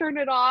off, turn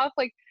it off.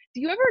 Like,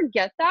 do you ever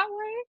get that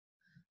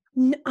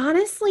way?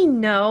 Honestly,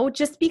 no,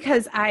 just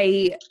because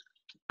I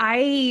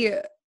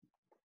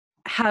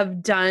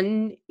have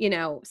done,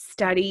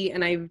 study,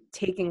 and I've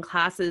taken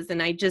classes,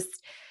 and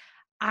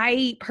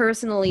I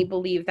personally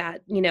believe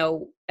that,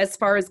 as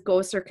far as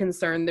ghosts are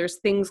concerned, there's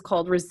things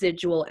called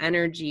residual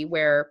energy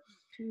where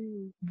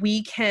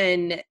we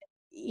can,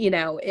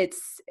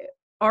 it's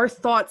our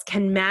thoughts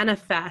can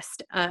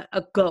manifest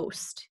a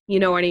ghost. You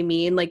know what I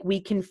mean? Like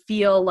we can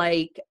feel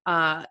like,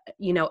 a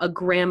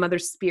grandmother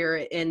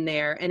spirit in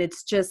there. And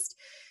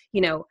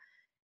you know,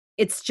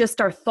 it's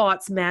just our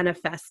thoughts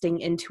manifesting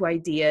into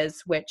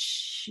ideas,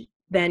 which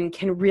then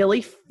can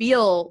really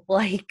feel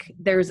like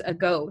there's a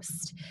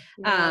ghost.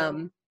 Yeah.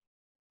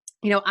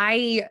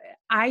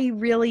 I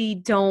really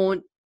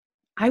don't,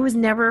 I was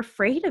never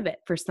afraid of it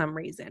for some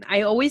reason.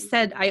 I always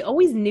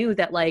knew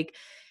that like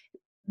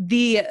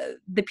the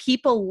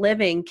people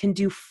living can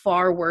do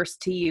far worse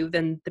to you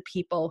than the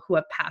people who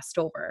have passed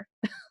over.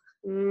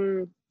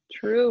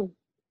 True.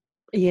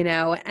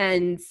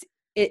 And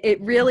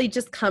it really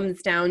just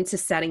comes down to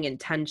setting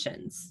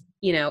intentions.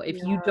 If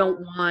you Yeah.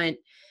 don't want,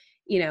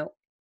 you know,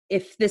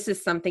 if this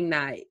is something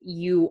that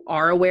you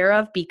are aware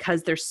of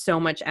because there's so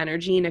much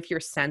energy, and if you're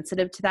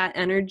sensitive to that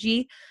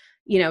energy,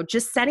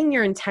 just setting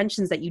your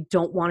intentions that you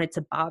don't want it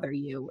to bother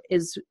you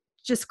is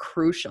just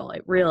crucial.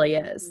 It really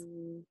is.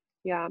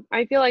 Yeah,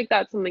 I feel like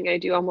that's something I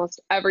do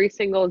almost every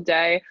single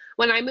day.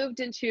 When I moved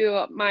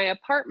into my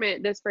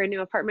apartment, this brand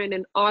new apartment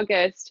in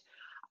August,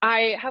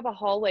 I have a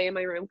hallway in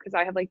my room because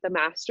I have like the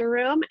master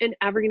room, and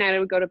every night I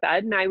would go to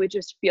bed and I would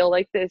just feel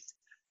like this,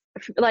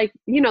 like,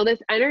 this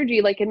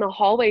energy like in the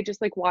hallway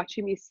just like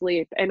watching me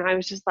sleep, and I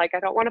was just like, I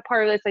don't want a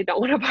part of this, I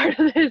don't want a part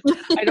of this,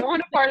 I don't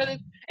want a part of this.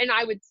 And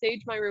I would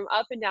sage my room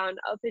up and down,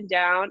 up and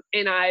down,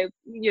 and at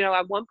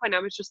one point I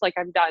was just like,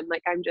 I'm done,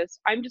 like I'm just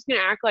gonna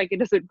act like it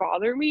doesn't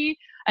bother me.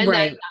 And then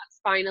Right.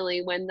 that's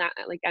finally when that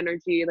like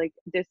energy like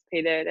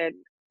dissipated, and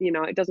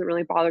it doesn't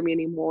really bother me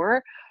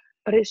anymore.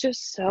 But it's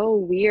just so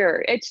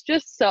weird, it's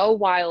just so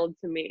wild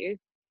to me.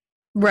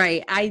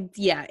 Right.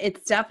 Yeah,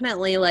 it's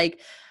definitely like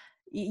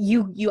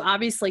you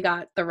obviously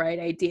got the right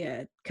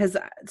idea, because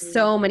Mm,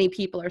 so many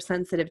people are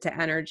sensitive to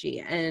energy,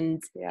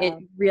 and it yeah.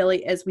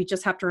 really is. We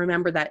just have to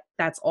remember that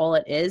that's all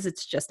it is.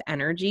 It's just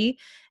energy,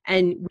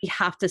 and we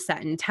have to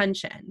set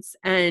intentions.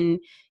 And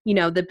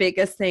the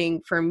biggest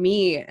thing for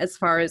me, as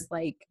far as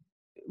like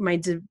my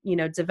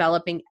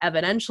developing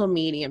evidential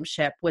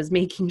mediumship, was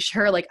making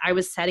sure like I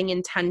was setting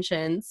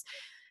intentions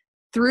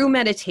through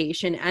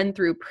meditation and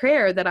through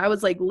prayer, that I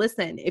was like,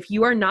 listen, if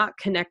you are not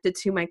connected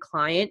to my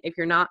client, if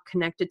you're not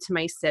connected to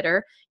my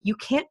sitter, you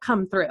can't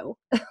come through.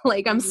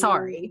 Like, I'm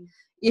sorry.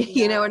 Mm,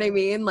 You know yeah. what I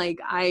mean? Like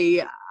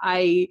I'm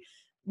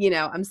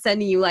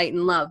sending you light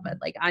and love, but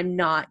like, I'm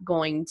not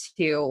going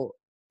to,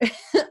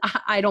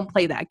 I don't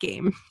play that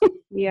game.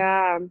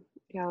 Yeah,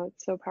 yeah,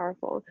 it's so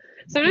powerful.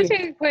 So I'm gonna Yeah.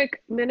 take a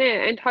quick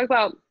minute and talk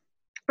about,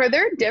 are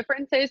there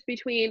differences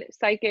between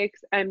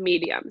psychics and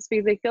mediums?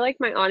 Because I feel like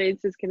my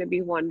audience is gonna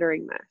be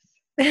wondering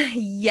this.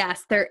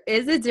 Yes, there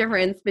is a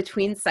difference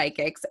between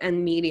psychics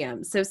and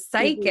mediums. So Hmm.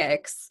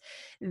 psychics,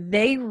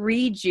 they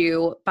read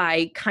you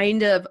by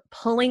kind of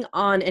pulling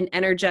on an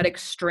energetic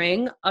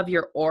string of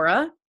your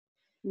aura,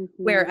 Hmm.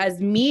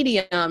 whereas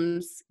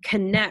mediums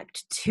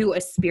connect to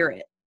a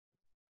spirit.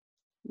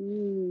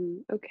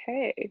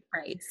 Okay.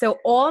 Right. So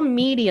all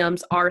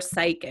mediums are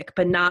psychic,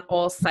 but not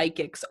all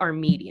psychics are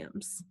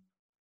mediums.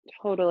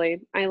 Totally.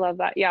 I love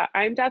that. Yeah,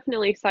 I'm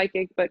definitely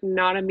psychic, but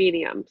not a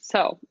medium.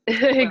 So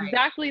Right.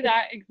 exactly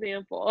that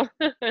example.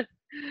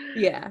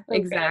 Yeah, Okay.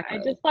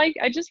 exactly.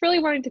 I just really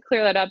wanted to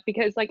clear that up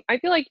because like I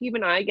feel like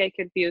even I get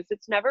confused.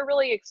 It's never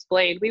really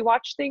explained. We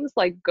watch things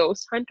like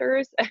Ghost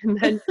Hunters and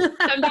then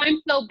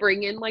sometimes they'll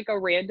bring in like a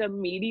random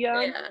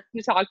medium Yeah.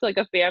 to talk to like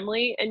a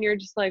family and you're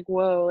just like,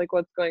 whoa, like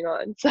what's going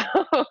on? So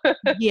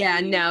Yeah,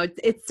 no,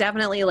 it's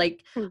definitely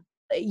like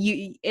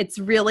it's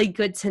really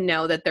good to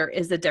know that there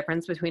is a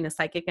difference between a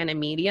psychic and a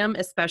medium,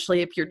 especially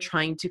if you're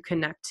trying to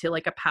connect to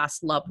like a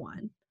past loved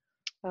one.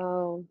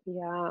 oh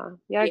yeah.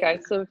 Yeah, Yeah.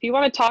 guys. So if you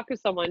want to talk to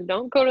someone,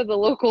 don't go to the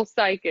local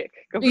psychic.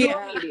 Go to a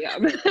Yeah.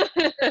 medium.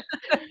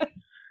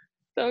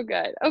 So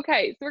good.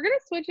 Okay, so we're going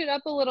to switch it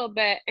up a little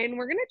bit and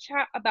we're going to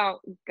chat about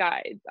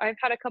guides. I've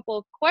had a couple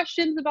of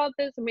questions about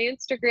this on my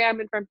Instagram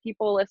and from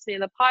people listening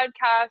to the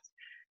podcast.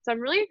 So I'm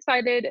really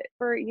excited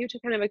for you to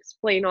kind of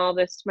explain all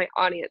this to my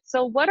audience.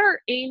 So, what are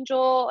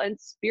angel and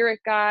spirit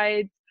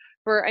guides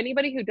for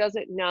anybody who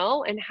doesn't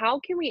know, and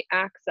how can we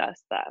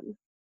access them?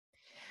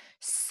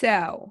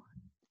 So,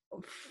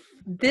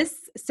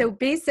 so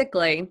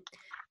basically,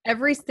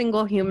 every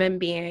single human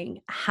being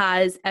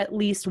has at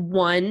least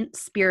one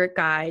spirit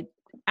guide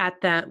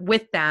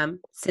with them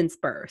since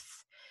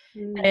birth.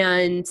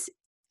 And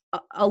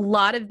a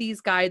lot of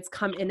these guides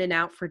come in and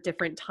out for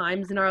different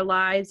times in our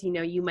lives. You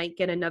know, you might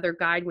get another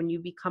guide when you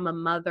become a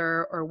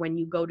mother or when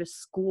you go to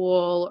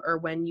school or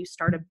when you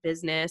start a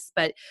business,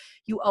 but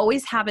you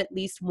always have at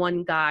least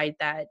one guide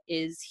that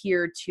is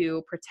here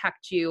to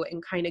protect you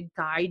and kind of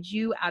guide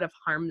you out of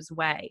harm's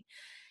way.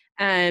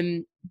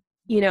 You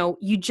know,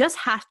 you just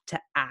have to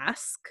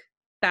ask.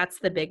 That's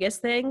the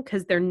biggest thing,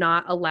 because they're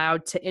not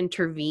allowed to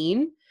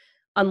intervene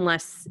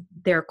unless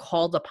they're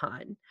called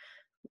upon.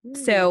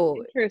 So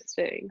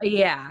Interesting.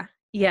 yeah.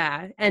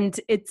 Yeah. And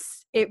it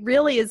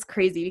really is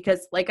crazy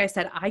because, like I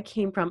said, I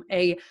came from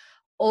a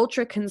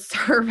ultra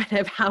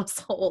conservative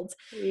household.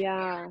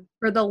 Yeah.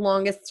 For the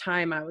longest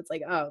time, I was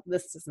like, oh,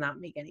 this does not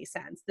make any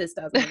sense. This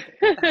doesn't make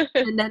any sense.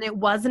 And then it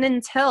wasn't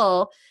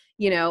until,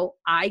 you know,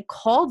 I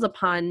called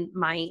upon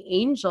my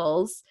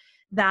angels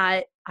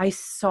that I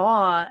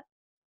saw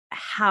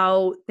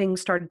how things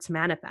started to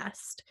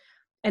manifest.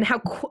 And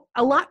how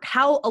a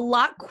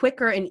lot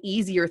quicker and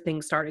easier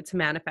things started to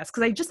manifest,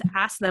 because I just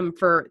asked them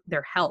for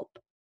their help.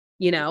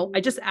 You know, I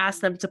just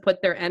asked them to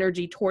put their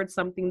energy towards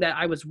something that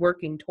I was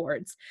working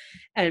towards.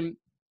 And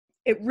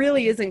it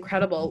really is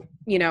incredible.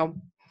 You know,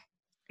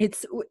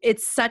 it's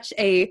such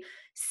a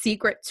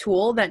secret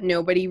tool that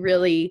nobody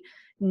really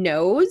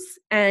knows.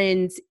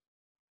 And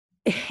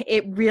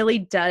it really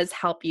does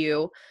help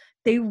you.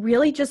 They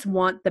really just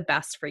want the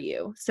best for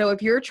you. So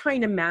if you're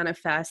trying to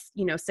manifest,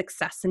 you know,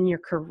 success in your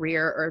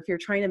career, or if you're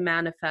trying to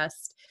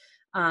manifest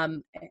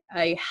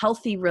a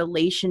healthy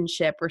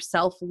relationship or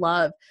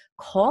self-love,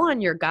 call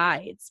on your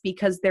guides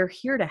because they're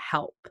here to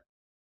help.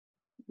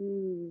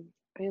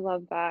 I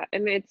love that.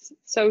 And it's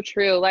so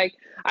true. Like,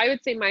 I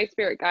would say my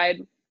spirit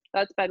guide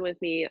that's been with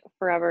me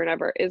forever and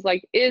ever is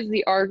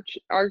the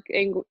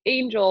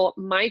archangel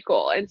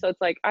Michael. And so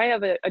it's like I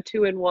have a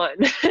two in one.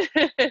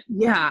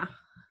 Yeah.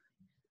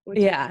 Which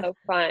is so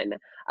fun.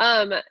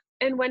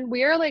 And when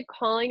we're like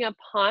calling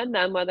upon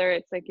them, whether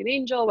it's like an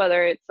angel,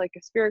 whether it's like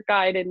a spirit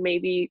guide, and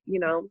maybe, you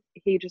know,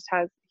 he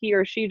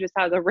or she just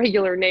has a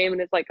regular name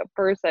and is like a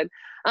person.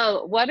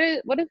 What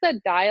is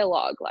that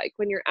dialogue like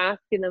when you're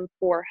asking them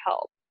for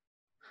help?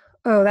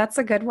 Oh, that's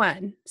a good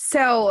one.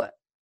 So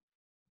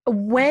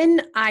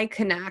when I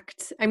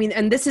connect, I mean,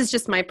 and this is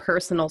just my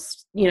personal,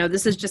 you know,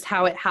 this is just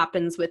how it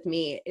happens with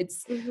me.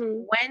 It's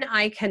when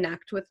I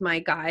connect with my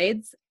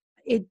guides,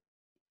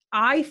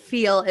 I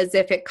feel as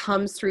if it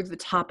comes through the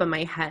top of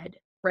my head,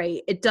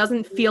 right? It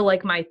doesn't feel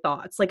like my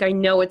thoughts. Like, I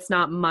know it's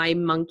not my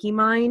monkey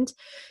mind.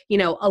 You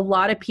know, a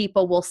lot of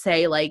people will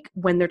say, like,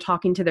 when they're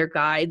talking to their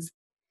guides,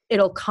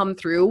 it'll come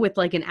through with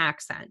like an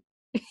accent.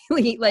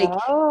 Like,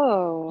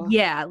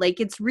 yeah, like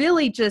it's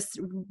really just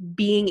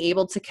being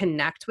able to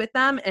connect with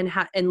them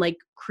and like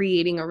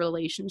creating a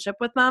relationship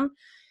with them,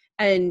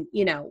 and,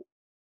 you know,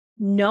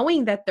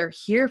 knowing that they're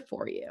here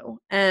for you.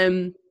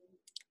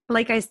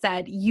 Like I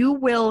said, you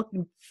will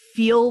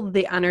feel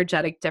the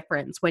energetic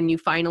difference when you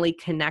finally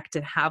connect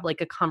and have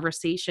like a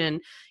conversation,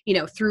 you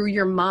know, through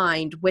your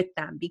mind with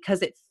them,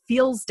 because it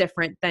feels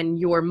different than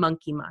your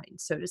monkey mind,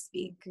 so to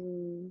speak.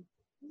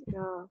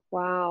 Yeah.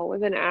 Wow.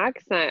 With an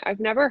accent. I've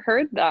never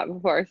heard that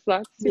before. So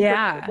that's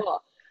super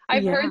cool.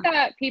 I've heard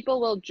that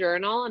people will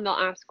journal and they'll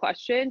ask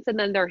questions and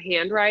then their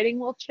handwriting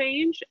will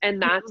change.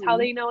 And that's how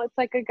they know it's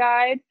like a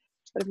guide.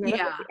 But I've never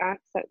heard the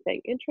accent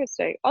thing.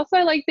 Interesting. Also,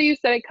 I like that you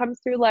said it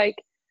comes through like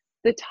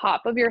the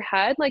top of your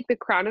head, like the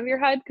crown of your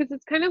head, because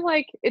it's kind of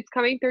like it's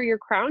coming through your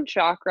crown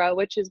chakra,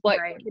 which is what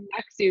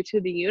connects you to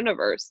the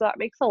universe. So that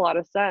makes a lot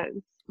of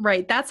sense.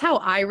 Right. That's how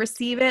I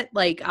receive it.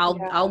 Like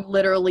I'll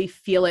literally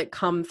feel it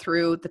come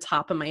through the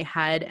top of my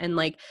head. And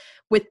like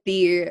with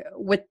the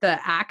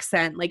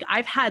accent, like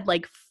I've had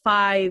like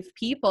 5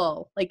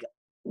 people, like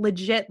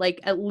legit, like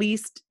at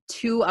least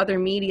 2 other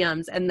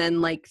mediums, and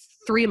then like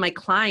 3 of my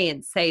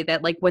clients say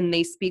that like when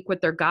they speak with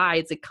their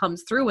guides, it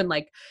comes through in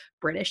like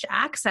British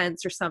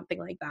accents or something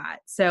like that.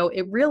 So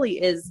it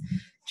really is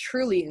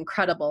truly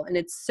incredible, and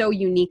it's so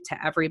unique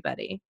to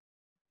everybody.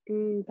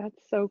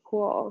 That's so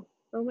cool.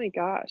 Oh my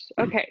gosh.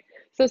 Okay.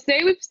 So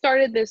say we've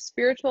started this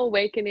spiritual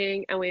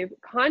awakening and we've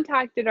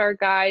contacted our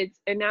guides,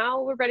 and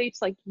now we're ready to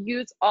like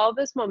use all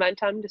this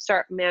momentum to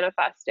start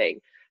manifesting.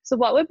 So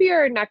what would be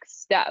our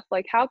next step?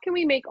 Like, how can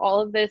we make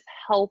all of this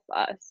help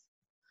us?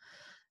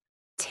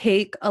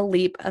 Take a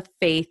leap of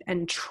faith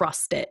and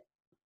trust it.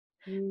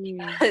 Mm,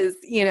 because,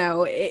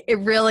 it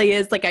really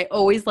is like, I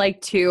always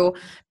like to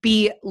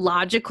be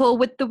logical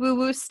with the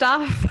woo-woo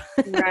stuff.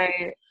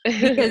 right.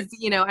 Because,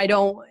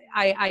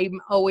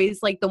 I'm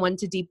always like the one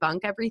to debunk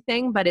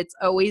everything, but it's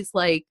always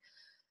like,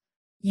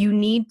 you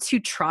need to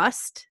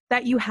trust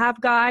that you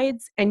have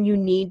guides, and you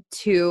need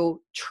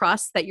to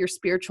trust that your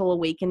spiritual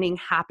awakening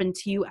happened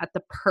to you at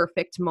the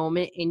perfect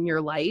moment in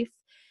your life.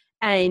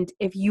 And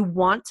if you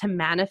want to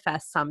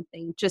manifest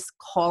something, just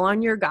call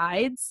on your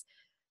guides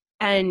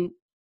and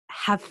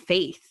have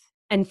faith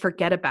and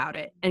forget about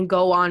it and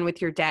go on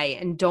with your day,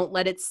 and don't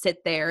let it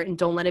sit there, and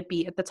don't let it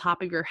be at the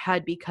top of your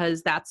head,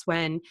 because that's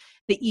when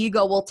the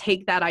ego will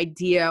take that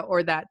idea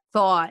or that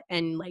thought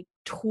and like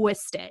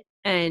twist it,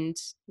 and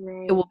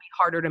it will Right. be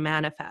harder to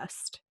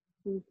manifest.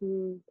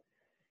 Hmm.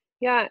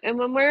 Yeah. And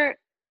when we're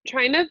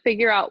trying to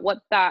figure out what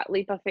that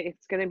leap of faith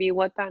is going to be,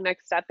 what that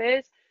next step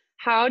is,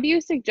 how do you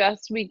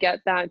suggest we get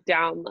that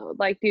download?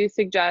 Like, do you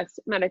suggest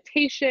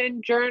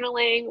meditation,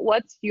 journaling?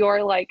 What's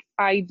your like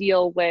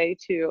ideal way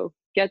to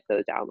get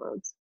those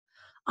downloads?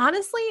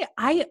 Honestly,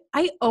 I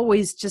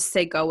always just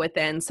say go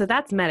within. So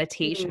that's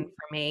meditation Mm,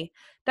 for me.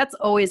 That's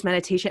always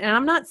meditation. And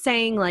I'm not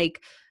saying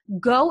like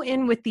go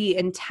in with the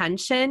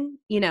intention,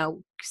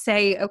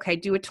 say, okay,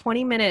 do a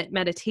 20-minute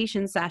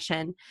meditation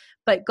session,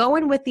 but go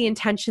in with the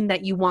intention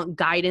that you want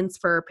guidance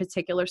for a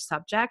particular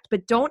subject,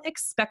 but don't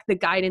expect the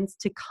guidance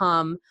to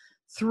come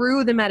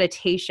through the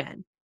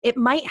meditation. It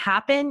might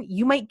happen.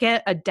 You might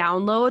get a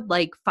download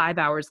like 5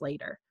 hours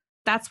later.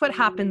 That's what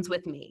happens mm,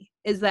 with me,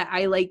 is that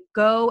I like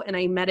go and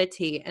I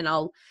meditate, and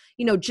I'll,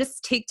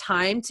 just take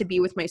time to be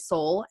with my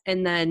soul.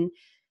 And then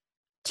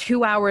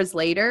 2 hours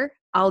later,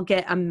 I'll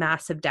get a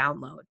massive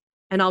download,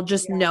 and I'll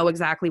just yeah. know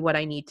exactly what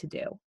I need to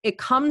do. It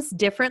comes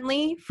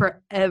differently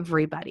for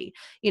everybody.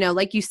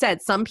 Like you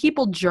said, some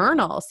people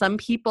journal, some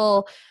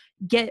people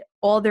get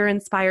all their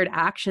inspired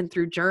action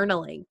through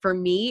journaling. For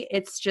me,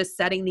 it's just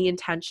setting the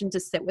intention to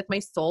sit with my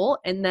soul.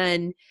 And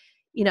then,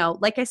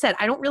 like I said,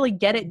 I don't really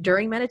get it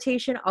during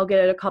meditation. I'll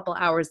get it a couple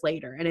hours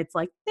later, and it's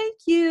like, thank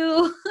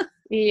you.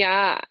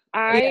 Yeah,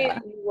 I Yeah.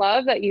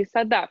 love that you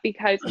said that,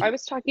 because I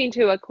was talking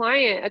to a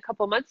client a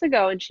couple months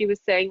ago and she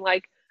was saying,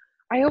 like,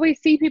 I always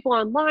see people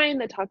online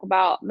that talk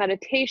about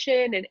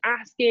meditation and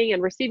asking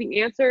and receiving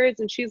answers.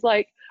 And she's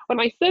like, when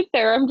I sit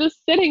there, I'm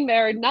just sitting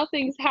there and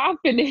nothing's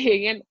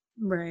happening. And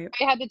Right.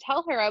 I had to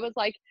tell her, I was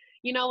like,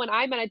 when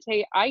I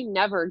meditate, I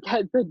never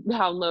get the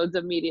downloads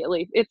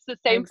immediately. It's the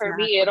same for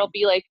me. It'll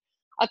Exactly. be like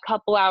a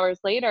couple hours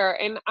later.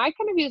 And I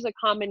kind of use a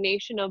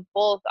combination of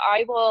both.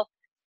 I will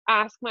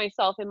ask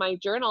myself in my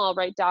journal, I'll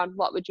write down,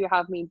 what would you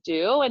have me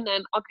do? And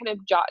then I'll kind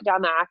of jot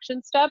down the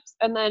action steps.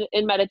 And then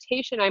in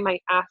meditation, I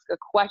might ask a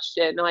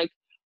question like,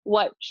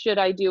 what should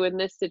I do in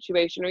this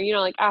situation? Or,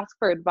 like ask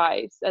for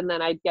advice. And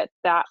then I'd get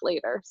that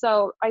later.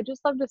 So I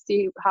just love to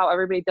see how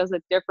everybody does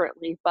it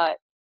differently. But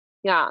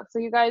yeah, so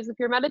you guys, if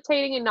you're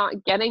meditating and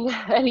not getting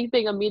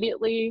anything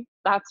immediately,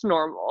 that's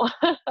normal.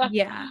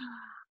 Yeah.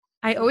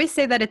 I always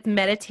say that it's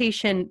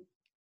meditation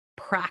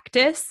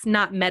practice,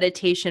 not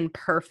meditation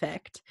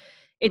perfect.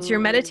 It's your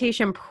Mm,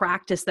 meditation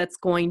practice that's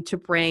going to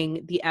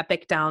bring the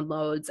epic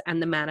downloads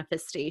and the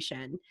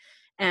manifestation.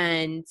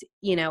 And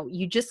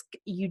you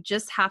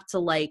just have to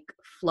like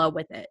flow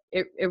with it.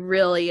 It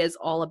really is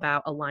all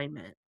about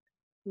alignment.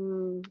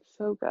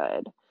 so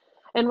good.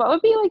 And what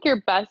would be like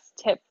your best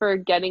tip for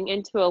getting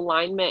into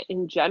alignment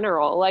in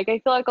general? Like, I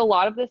feel like a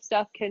lot of this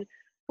stuff can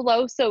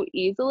flow so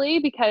easily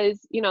because,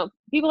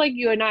 people like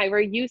you and I, we're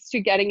used to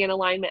getting in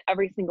alignment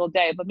every single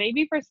day. But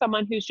maybe for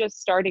someone who's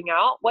just starting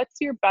out, what's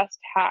your best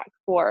hack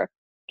for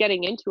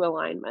getting into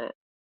alignment?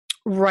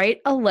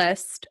 Write a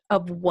list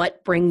of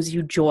what brings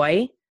you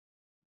joy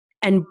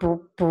and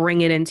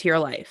bring it into your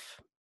life.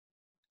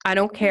 I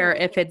don't care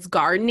Oh, if it's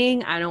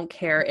gardening. I don't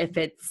care if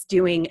it's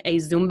doing a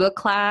Zumba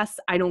class.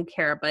 I don't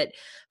care. But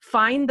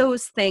find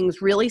those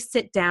things, really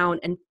sit down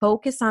and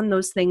focus on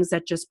those things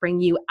that just bring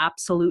you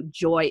absolute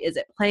joy. Is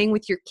it playing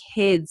with your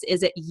kids?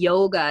 Is it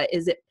yoga?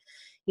 Is it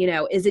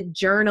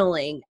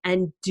journaling?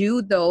 And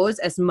do those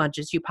as much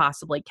as you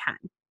possibly can.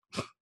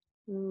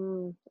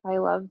 I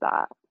love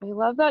that. I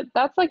love that.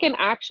 That's like an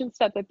action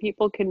step that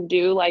people can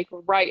do like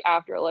right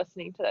after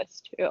listening to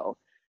this too.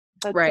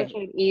 That's such Right.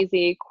 an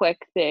easy, quick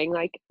thing.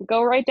 Like,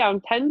 go write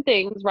down 10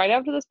 things right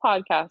after this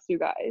podcast, you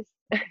guys.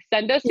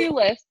 Send us your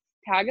list,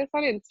 tag us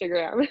on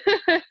Instagram.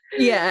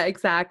 Yeah,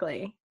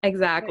 exactly. I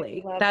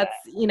Exactly. love That's,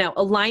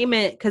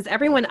 alignment, because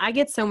I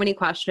get so many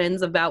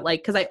questions about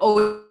like, because I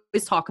always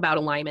talk about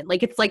alignment.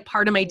 Like, it's like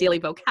part of my daily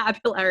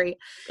vocabulary.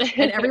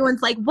 And it.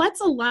 everyone's like, what's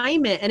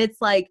alignment? And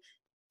it's like,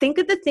 think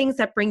of the things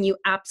that bring you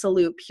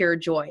absolute pure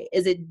joy.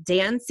 Is it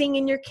dancing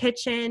in your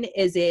kitchen?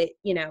 Is it,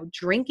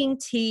 drinking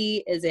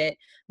tea? Is it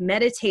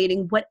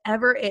meditating?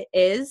 Whatever it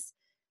is,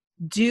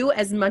 do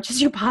as much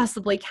as you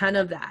possibly can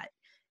of that.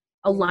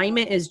 Yeah.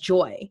 Alignment is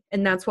joy,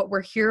 and that's what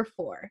we're here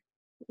for.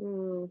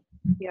 Mm,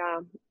 yeah,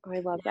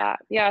 I love that.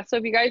 Yeah, so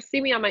if you guys see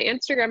me on my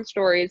Instagram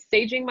stories,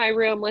 staging my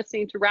room,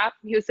 listening to rap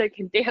music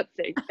and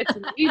dancing, it's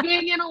me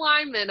being in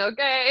alignment,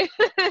 okay?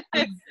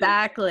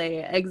 Exactly.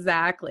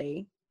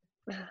 Exactly.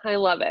 I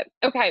love it.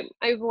 Okay,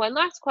 I have one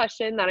last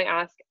question that I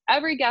ask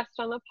every guest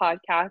on the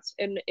podcast,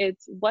 and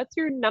it's what's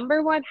your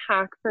number one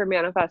hack for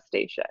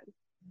manifestation?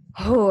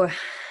 Oh,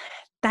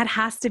 that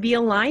has to be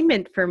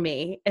alignment for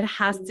me. It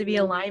has to be Mm,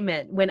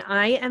 alignment. When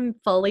I am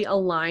fully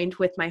aligned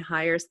with my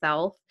higher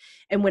self,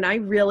 and when I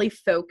really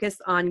focus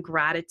on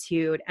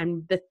gratitude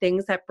and the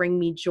things that bring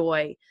me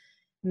joy,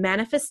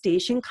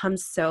 manifestation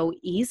comes so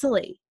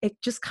easily. It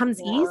just comes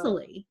yeah.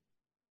 easily,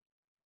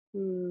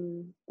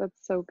 That's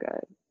so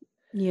good.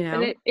 you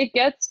And know? it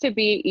gets to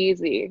be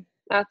easy.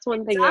 That's It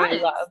one thing that I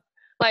does. love.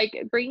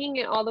 Like bringing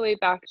it all the way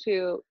back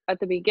to at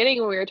the beginning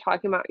when we were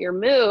talking about your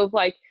move,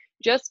 like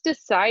just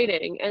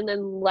deciding and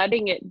then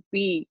letting it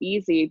be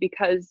easy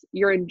because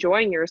you're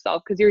enjoying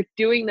yourself because you're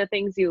doing the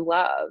things you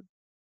love.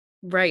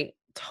 Right.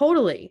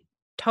 Totally.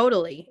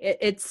 Totally.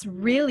 It's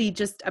really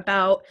just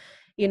about,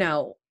 you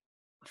know,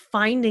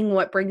 finding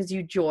what brings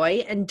you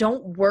joy and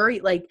don't worry,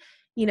 like,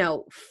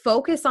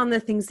 focus on the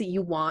things that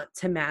you want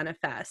to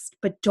manifest,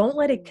 but don't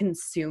let it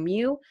consume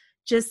you.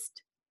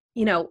 Just,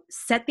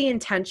 set the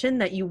intention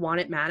that you want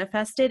it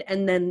manifested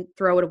and then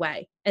throw it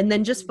away. And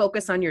then just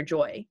focus on your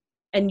joy.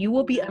 And you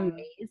will be Yeah.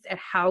 amazed at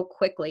how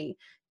quickly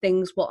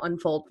things will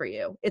unfold for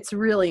you. It's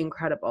really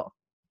incredible.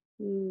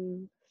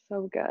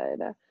 So good.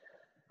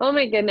 Oh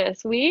my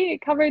goodness, we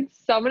covered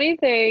so many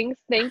things.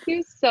 Thank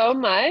you so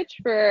much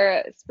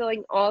for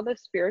spilling all the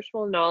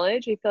spiritual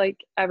knowledge. I feel like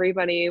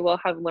everybody will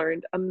have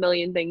learned a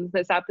million things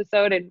this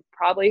episode and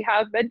probably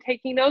have been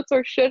taking notes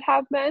or should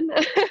have been.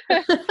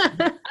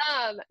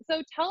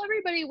 So tell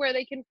everybody where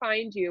they can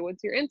find you.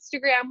 What's your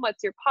Instagram?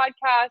 What's your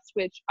podcast,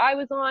 which I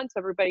was on, so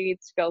everybody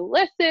needs to go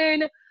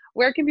listen.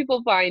 Where can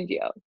people find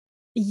you?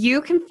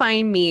 You can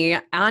find me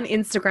on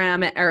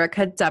Instagram at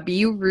Erica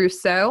W.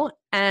 Russo.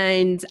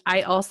 And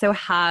I also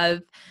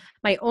have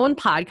my own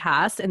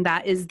podcast, and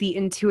that is the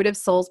Intuitive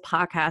Souls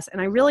podcast.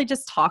 And I really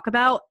just talk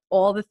about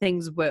all the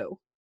things woo.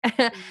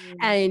 Mm.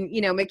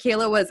 And,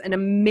 Michaela was an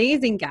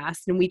amazing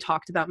guest, and we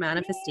talked about Yay.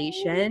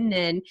 manifestation.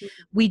 And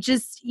we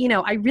just,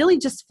 I really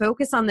just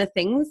focus on the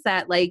things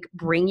that like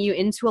bring you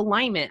into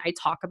alignment. I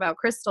talk about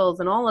crystals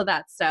and all of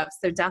that stuff.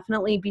 So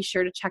definitely be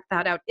sure to check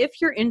that out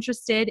if you're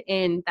interested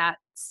in that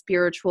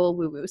spiritual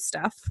woo-woo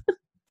stuff.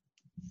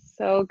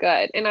 So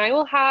good. And I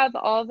will have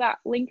all of that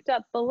linked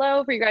up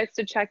below for you guys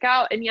to check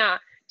out. And yeah,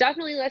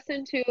 definitely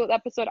listen to the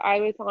episode I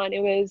was on.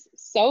 It was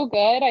so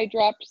good. I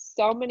dropped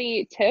so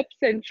many tips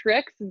and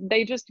tricks.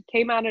 They just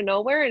came out of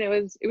nowhere and it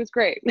was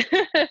great.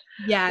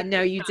 Yeah,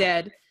 no, you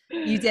did.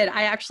 You did.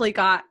 I actually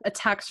got a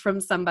text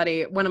from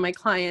somebody, one of my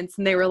clients,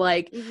 and they were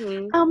like,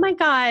 Hmm. oh my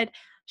God,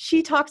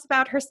 she talks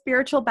about her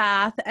spiritual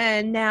bath,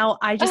 and now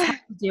I just have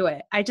to do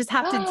it. I just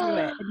have to do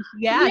it. And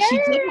yeah, she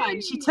did one.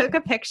 She Yay! took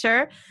a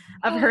picture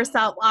of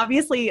herself,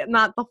 obviously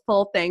not the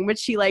full thing, but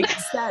she like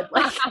said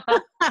like,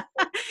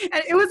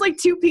 and it was like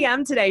 2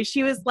 p.m. today.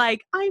 She was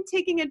like, I'm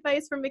taking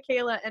advice from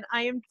Michaela and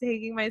I am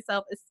taking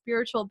myself a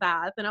spiritual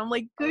bath. And I'm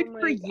like, Oh good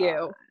for my God.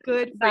 you.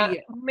 Good for That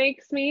you.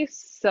 makes me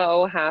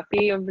so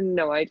happy. You have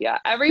no idea.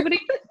 Everybody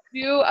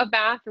do a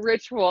bath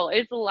ritual.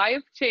 It's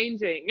life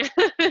changing.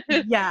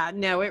 Yeah,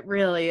 no, it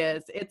really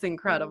is. It's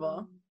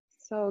incredible.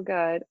 So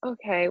good.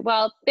 Okay.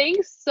 Well,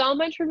 thanks so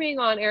much for being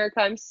on,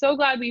 Erica. I'm so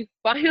glad we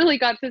finally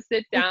got to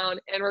sit down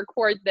and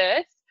record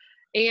this.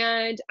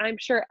 And I'm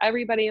sure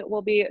everybody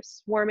will be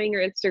swarming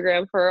your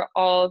Instagram for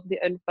all of the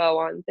info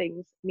on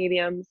things,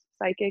 mediums,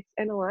 psychics,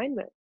 and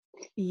alignment.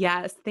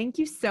 Yes. Thank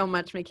you so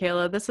much,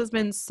 Michaela. This has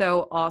been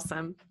so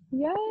awesome.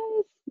 Yes.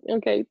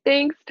 Okay.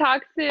 Thanks.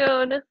 Talk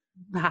soon.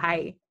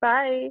 Bye.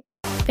 Bye.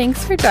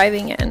 Thanks for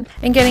diving in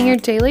and getting your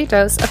daily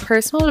dose of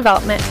personal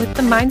development with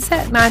the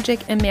Mindset, Magic,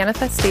 and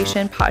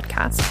Manifestation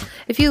podcast.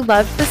 If you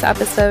loved this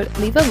episode,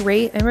 leave a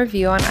rate and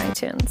review on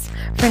iTunes.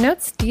 For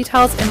notes,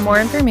 details, and more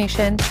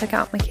information, check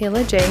out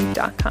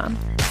michaelaj.com.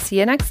 See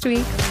you next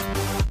week.